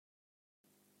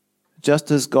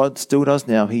 Just as God still does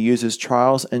now, he uses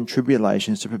trials and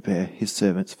tribulations to prepare his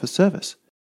servants for service.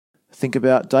 Think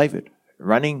about David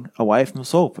running away from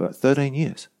Saul for 13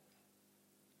 years.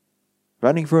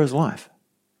 Running for his life.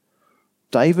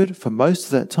 David, for most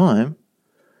of that time,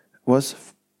 was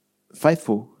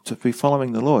faithful to be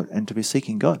following the Lord and to be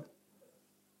seeking God.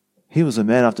 He was a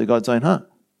man after God's own heart.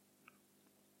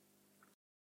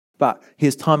 But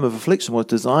his time of affliction was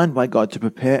designed by God to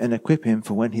prepare and equip him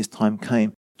for when his time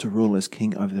came to rule as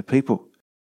king over the people.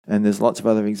 And there's lots of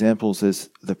other examples. There's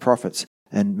the prophets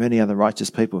and many other righteous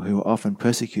people who were often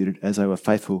persecuted as they were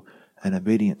faithful and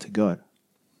obedient to God.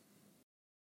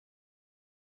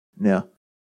 Now,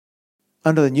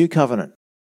 under the new covenant,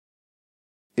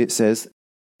 it says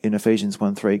in Ephesians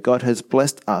 1:3, God has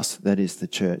blessed us, that is the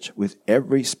church, with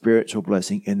every spiritual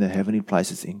blessing in the heavenly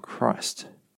places in Christ.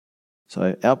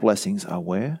 So our blessings are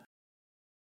where?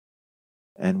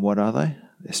 And what are they?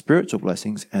 They're spiritual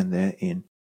blessings, and they're in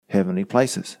heavenly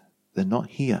places. They're not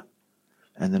here,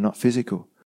 and they're not physical.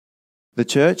 The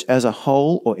church as a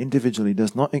whole or individually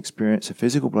does not experience the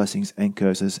physical blessings and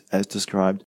curses as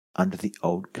described under the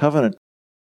old covenant,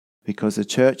 because the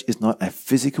church is not a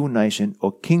physical nation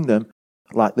or kingdom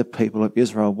like the people of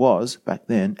Israel was back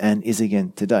then and is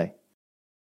again today.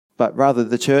 But rather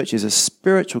the church is a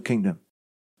spiritual kingdom.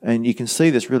 And you can see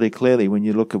this really clearly when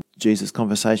you look at Jesus'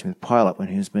 conversation with Pilate when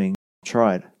he was being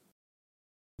tried.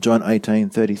 John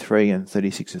 18:33 and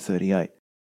 36 to 38.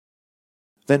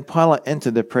 Then Pilate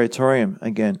entered the praetorium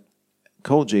again,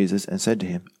 called Jesus and said to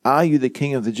him, "Are you the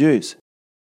king of the Jews?"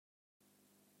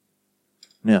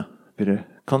 Now, a bit of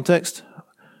context.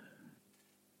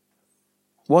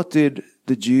 What did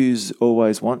the Jews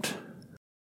always want?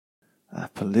 A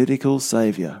political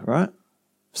saviour, right?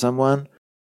 someone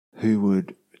who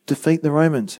would defeat the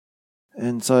Romans.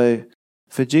 And so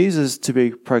for Jesus to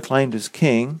be proclaimed as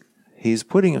king, he's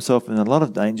putting himself in a lot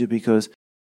of danger, because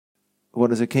what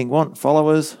does a king want?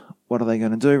 Followers. What are they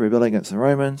going to do? Rebel against the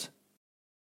Romans?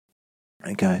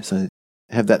 Okay, so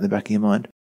have that in the back of your mind.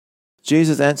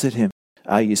 Jesus answered him,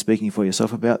 "Are you speaking for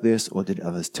yourself about this, or did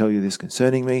others tell you this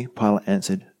concerning me?" Pilate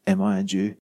answered, "Am I a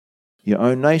Jew? Your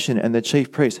own nation and the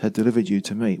chief priests have delivered you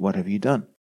to me. What have you done?"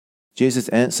 Jesus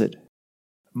answered,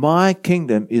 "My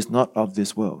kingdom is not of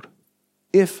this world.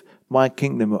 If my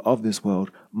kingdom were of this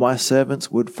world, my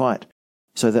servants would fight,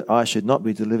 so that I should not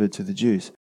be delivered to the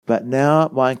Jews. But now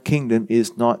my kingdom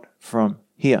is not from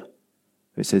here."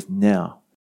 It says now.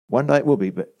 One day it will be,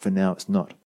 but for now it's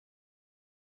not.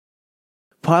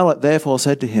 Pilate therefore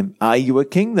said to him, "Are you a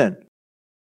king then?"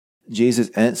 Jesus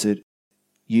answered,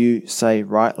 "You say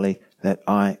rightly that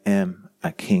I am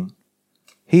a king."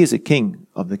 He is a king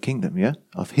of the kingdom, yeah?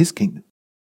 Of his kingdom.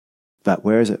 But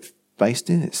where is it based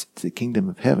in? It's the kingdom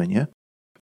of heaven, yeah?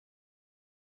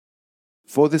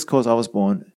 "For this cause I was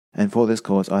born, and for this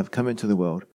cause I have come into the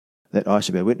world, that I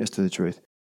should bear witness to the truth.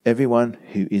 Everyone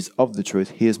who is of the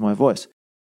truth hears my voice."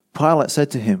 Pilate said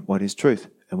to him, "What is truth?"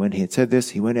 And when he had said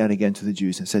this, he went out again to the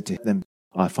Jews and said to them,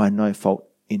 "I find no fault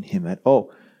in him at all."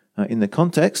 In the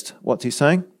context, what's he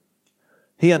saying?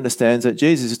 He understands that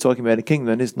Jesus is talking about a kingdom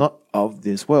that is not of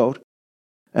this world,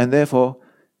 and therefore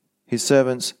his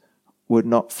servants would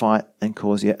not fight and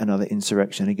cause yet another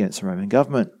insurrection against the Roman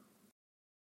government.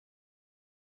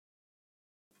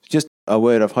 Just a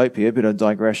word of hope here, a bit of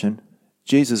digression.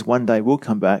 Jesus one day will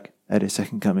come back at his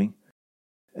second coming,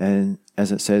 and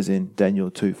as it says in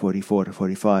Daniel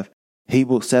 2:44-45, he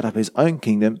will set up his own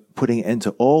kingdom, putting an end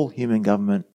to all human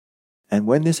government. And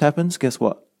when this happens, guess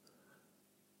what?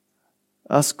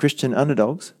 Us Christian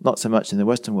underdogs, not so much in the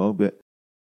Western world, but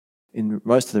in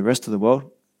most of the rest of the world,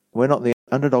 we're not the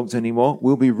underdogs anymore.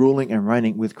 We'll be ruling and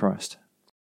reigning with Christ.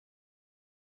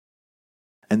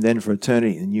 And then for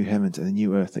eternity, the new heavens and the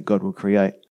new earth that God will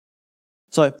create.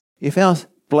 So, if our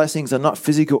blessings are not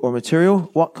physical or material,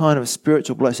 what kind of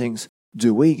spiritual blessings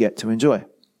do we get to enjoy?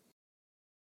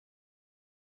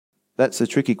 That's a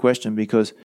tricky question,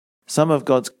 because some of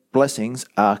God's blessings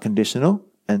are conditional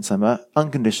and some are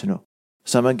unconditional.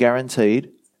 Some are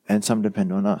guaranteed and some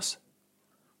depend on us.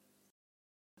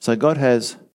 So God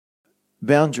has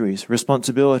boundaries,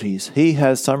 responsibilities. He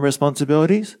has some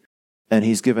responsibilities and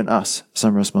He's given us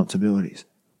some responsibilities.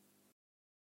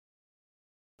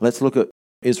 Let's look at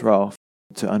Israel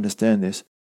to understand this.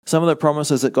 Some of the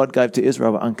promises that God gave to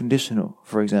Israel were unconditional.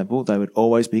 For example, they would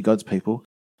always be God's people,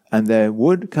 and there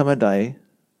would come a day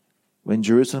when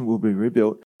Jerusalem will be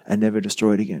rebuilt and never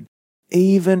destroyed again.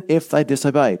 Even if they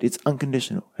disobeyed, it's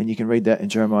unconditional. And you can read that in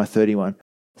Jeremiah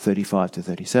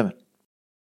 31:35-37.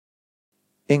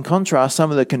 In contrast, some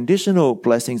of the conditional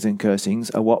blessings and cursings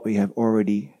are what we have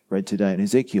already read today in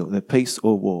Ezekiel: the peace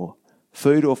or war,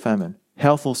 food or famine,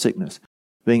 health or sickness,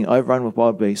 being overrun with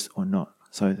wild beasts or not.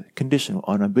 So conditional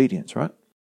on obedience, right?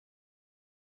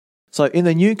 So in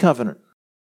the new covenant,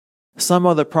 some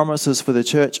of the promises for the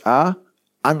church are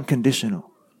unconditional.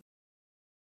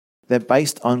 They're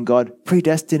based on God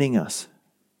predestining us,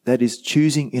 that is,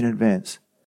 choosing in advance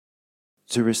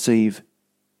to receive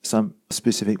some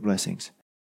specific blessings.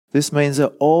 This means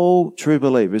that all true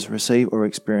believers receive or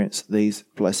experience these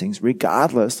blessings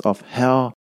regardless of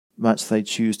how much they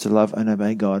choose to love and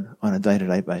obey God on a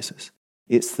day-to-day basis.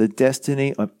 It's the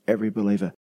destiny of every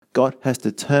believer. God has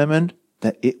determined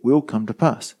that it will come to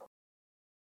pass.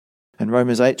 And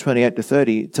Romans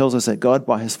 8:28-30 tells us that God,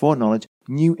 by His foreknowledge,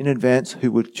 knew in advance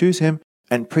who would choose Him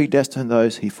and predestined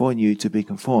those He foreknew to be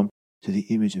conformed to the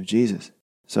image of Jesus.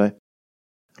 So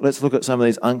let's look at some of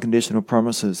these unconditional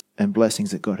promises and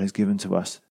blessings that God has given to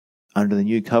us under the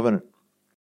new covenant.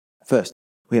 First,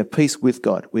 we have peace with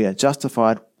God. We are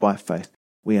justified by faith.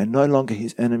 We are no longer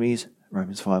His enemies,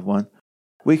 Romans 5:1.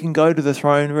 We can go to the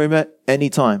throne room at any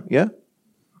time, yeah?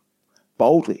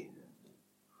 Boldly,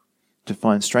 to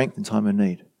find strength in time of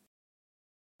need.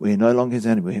 We are no longer His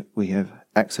enemy. We have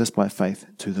access by faith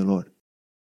to the Lord.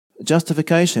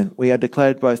 Justification. We are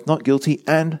declared both not guilty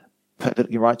and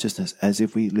perfectly righteousness, as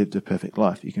if we lived a perfect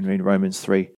life. You can read Romans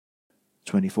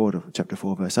 3:24 to chapter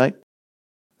 4, verse 8.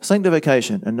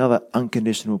 Sanctification, another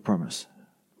unconditional promise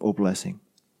or blessing.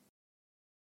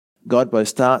 God both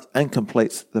starts and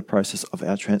completes the process of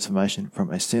our transformation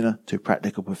from a sinner to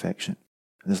practical perfection.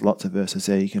 There's lots of verses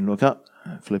there you can look up.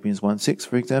 Philippians 1:6,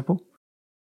 for example.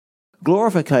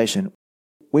 Glorification.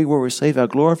 We will receive our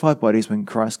glorified bodies when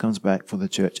Christ comes back for the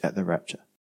church at the rapture.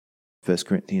 1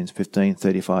 Corinthians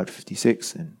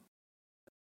 15:35-56 and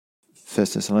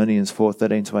 1 Thessalonians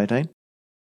 4:13-18.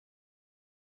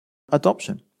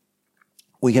 adoption.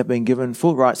 We have been given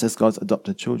full rights as God's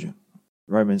adopted children.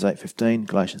 Romans 8:15,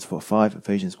 Galatians 4:5,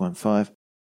 Ephesians 1:5.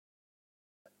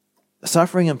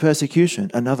 Suffering and persecution,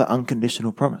 another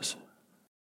unconditional promise.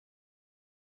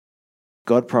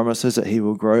 God promises that he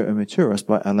will grow and mature us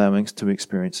by allowing us to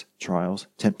experience trials,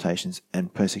 temptations,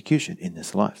 and persecution in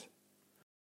this life.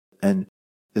 And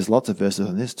there's lots of verses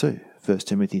on this too. 1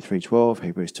 Timothy 3:12,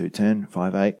 Hebrews 2:10,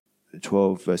 5:8,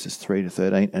 12 verses 3 to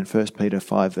 13, and 1 Peter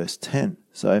 5 verse 10.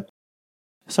 So,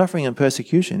 suffering and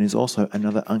persecution is also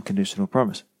another unconditional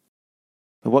promise.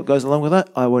 But what goes along with that?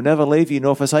 I will never leave you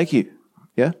nor forsake you.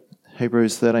 Yeah?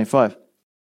 Hebrews 13:5.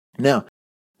 Now,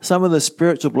 some of the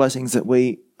spiritual blessings that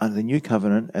we, under the new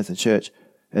covenant as the church,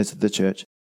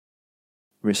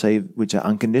 receive, which are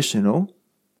unconditional,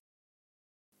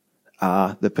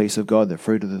 are the peace of God, the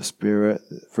fruit of the Spirit,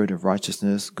 the fruit of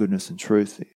righteousness, goodness and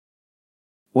truth.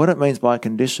 What it means by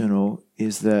conditional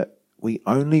is that we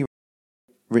only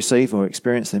receive or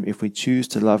experience them if we choose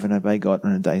to love and obey God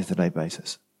on a day-to-day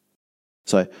basis.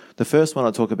 So the first one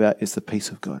I'll talk about is the peace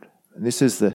of God. And this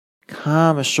is the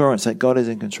calm assurance that God is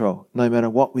in control, no matter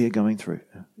what we are going through.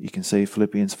 You can see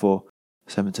Philippians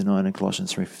 4:7-9 and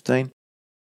Colossians 3:15.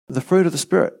 The fruit of the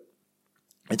Spirit.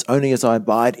 It's only as I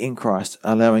abide in Christ,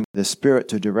 allowing the Spirit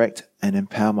to direct and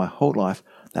empower my whole life,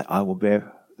 that I will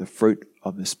bear the fruit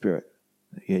of the Spirit.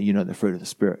 Yeah, you know the fruit of the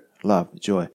Spirit: love,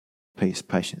 joy, peace,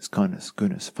 patience, kindness,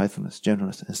 goodness, faithfulness,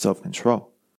 gentleness, and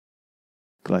self-control.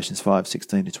 Galatians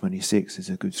 5:16-26 is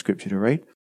a good scripture to read.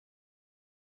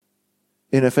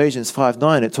 In Ephesians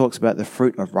 5:9, it talks about the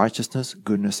fruit of righteousness,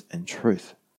 goodness, and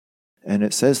truth. And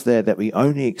it says there that we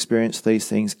only experience these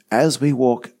things as we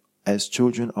walk as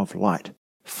children of light,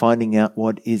 finding out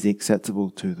what is acceptable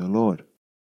to the Lord.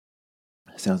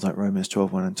 Sounds like Romans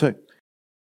 12:1 and 2.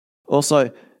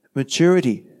 Also,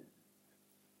 maturity.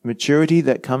 Maturity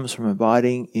that comes from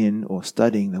abiding in or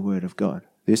studying the Word of God.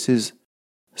 This is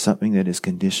something that is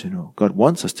conditional. God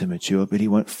wants us to mature, but he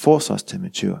won't force us to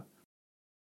mature.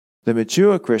 The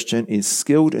mature Christian is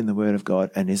skilled in the Word of God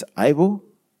and is able,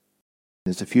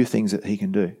 there's a few things that he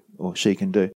can do, or she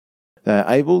can do. They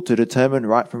are able to determine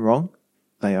right from wrong.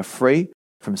 They are free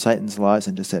from Satan's lies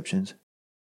and deceptions,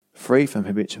 free from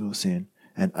habitual sin,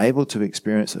 and able to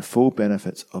experience the full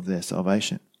benefits of their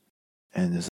salvation.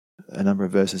 And there's a number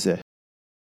of verses there.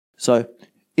 So,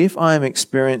 if I am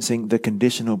experiencing the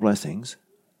conditional blessings,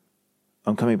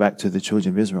 I'm coming back to the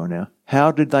children of Israel now.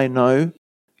 How did they know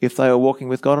if they were walking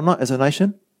with God or not as a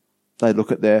nation? They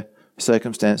look at their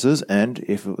circumstances, and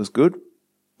if it was good,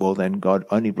 well then God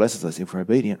only blesses us if we're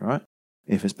obedient, right?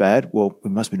 If it's bad, well, we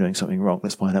must be doing something wrong.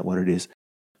 Let's find out what it is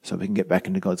so we can get back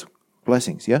into God's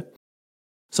blessings, yeah?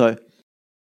 So,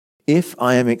 if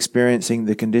I am experiencing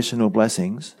the conditional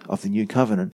blessings of the new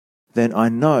covenant, then I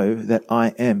know that I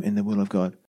am in the will of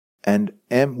God and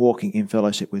am walking in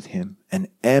fellowship with him and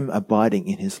am abiding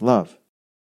in his love.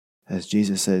 As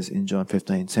Jesus says in John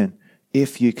 15:10,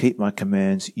 if you keep my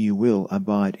commands, you will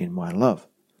abide in my love.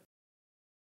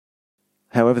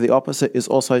 However, the opposite is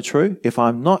also true. If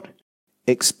I'm not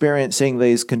experiencing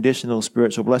these conditional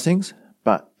spiritual blessings,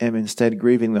 but am instead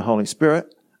grieving the Holy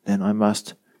Spirit, then I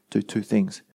must do two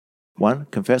things. One,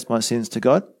 confess my sins to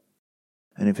God.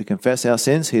 And if we confess our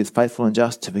sins, he is faithful and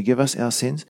just to forgive us our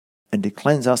sins and to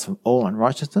cleanse us from all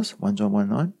unrighteousness, 1 John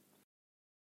 1:9.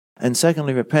 And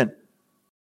secondly, repent.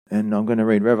 And I'm going to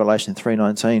read Revelation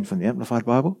 3:19 from the Amplified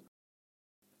Bible.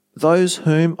 Those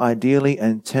whom I dearly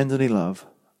and tenderly love,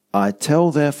 I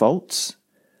tell their faults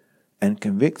and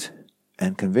convict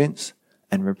and convince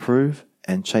and reprove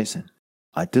and chasten.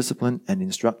 I discipline and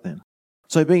instruct them.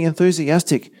 So be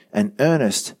enthusiastic and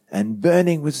earnest and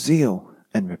burning with zeal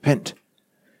and repent,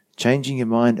 changing your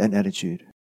mind and attitude.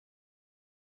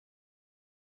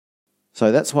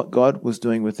 So that's what God was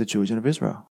doing with the children of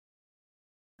Israel.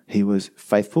 He was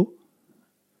faithful,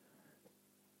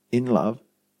 in love,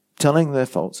 telling their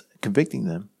faults, convicting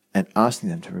them, and asking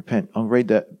them to repent. I'll read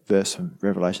that verse from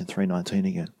Revelation 3:19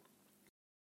 again.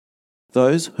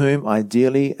 Those whom I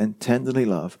dearly and tenderly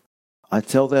love, I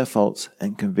tell their faults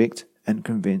and convict and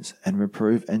convince and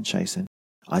reprove and chasten.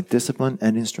 I discipline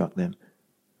and instruct them.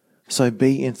 So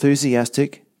be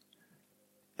enthusiastic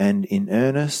and in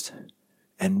earnest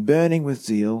and burning with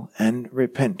zeal and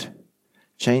repent,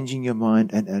 changing your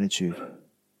mind and attitude.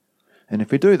 And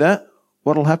if we do that,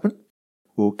 what will happen?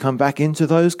 We'll come back into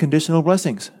those conditional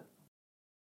blessings.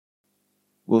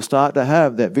 We'll start to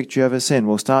have that victory over sin.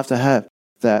 We'll start to have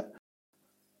that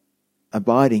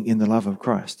abiding in the love of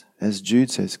Christ. As Jude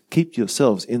says, keep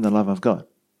yourselves in the love of God.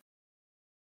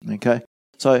 Okay?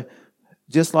 So,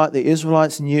 just like the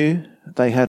Israelites knew,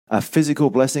 they had a physical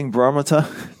blessing barometer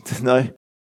to know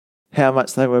how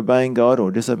much they were obeying God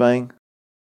or disobeying,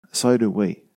 so do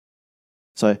we.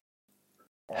 So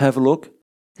have a look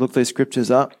these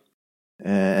scriptures up,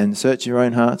 and search your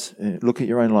own hearts, and look at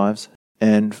your own lives,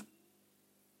 and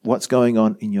what's going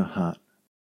on in your heart.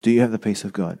 Do you have the peace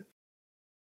of God?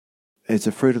 Is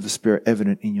the fruit of the Spirit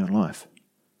evident in your life?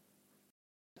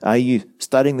 Are you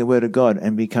studying the Word of God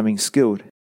and becoming skilled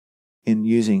in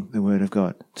using the Word of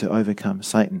God to overcome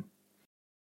Satan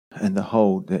and the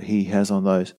hold that he has on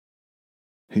those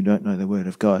who don't know the Word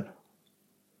of God?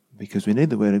 Because we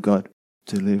need the Word of God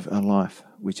to live a life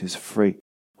which is free.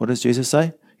 What does Jesus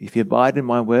say? If you abide in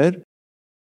my Word,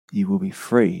 you will be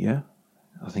free, yeah?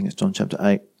 I think it's John chapter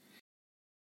 8.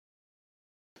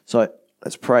 So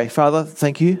let's pray. Father,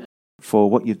 thank you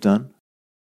for what you've done.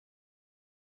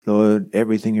 Lord,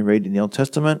 everything we read in the Old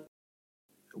Testament,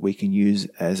 we can use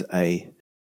as a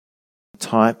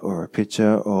type or a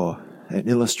picture or an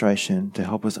illustration to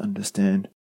help us understand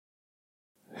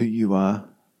who you are,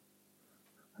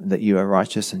 and that you are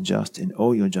righteous and just in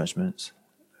all your judgments,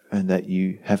 and that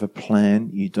you have a plan.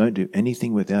 You don't do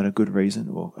anything without a good reason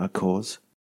or a cause.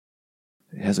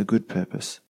 It has a good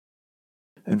purpose.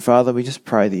 And Father, we just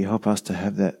pray that you help us to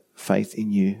have that faith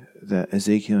in you that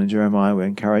Ezekiel and Jeremiah were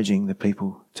encouraging the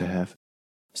people to have.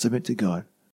 Submit to God.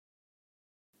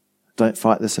 Don't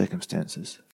fight the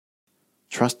circumstances.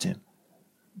 Trust Him.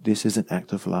 This is an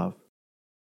act of love.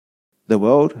 The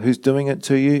world who's doing it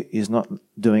to you is not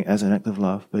doing it as an act of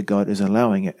love, but God is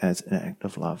allowing it as an act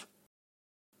of love.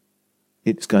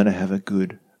 It's going to have a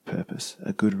good purpose,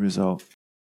 a good result.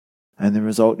 And the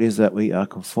result is that we are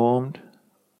conformed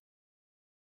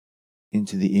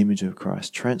into the image of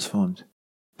Christ, transformed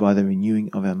by the renewing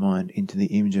of our mind into the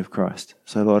image of Christ.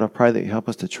 So Lord, I pray that you help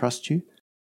us to trust you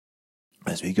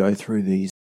as we go through these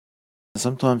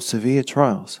sometimes severe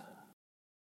trials.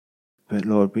 But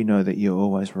Lord, we know that you're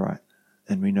always right,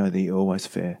 and we know that you're always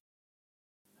fair.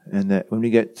 And that when we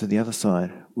get to the other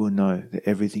side, we'll know that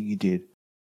everything you did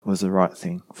was the right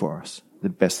thing for us, the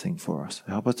best thing for us.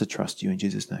 Help us to trust you in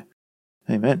Jesus' name.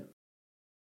 Amen.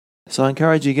 So I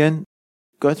encourage you again,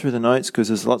 go through the notes, because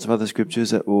there's lots of other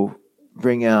scriptures that will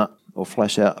bring out or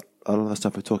flash out a lot of the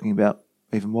stuff we're talking about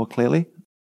even more clearly.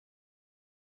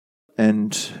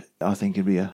 And I think it'll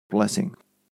be a blessing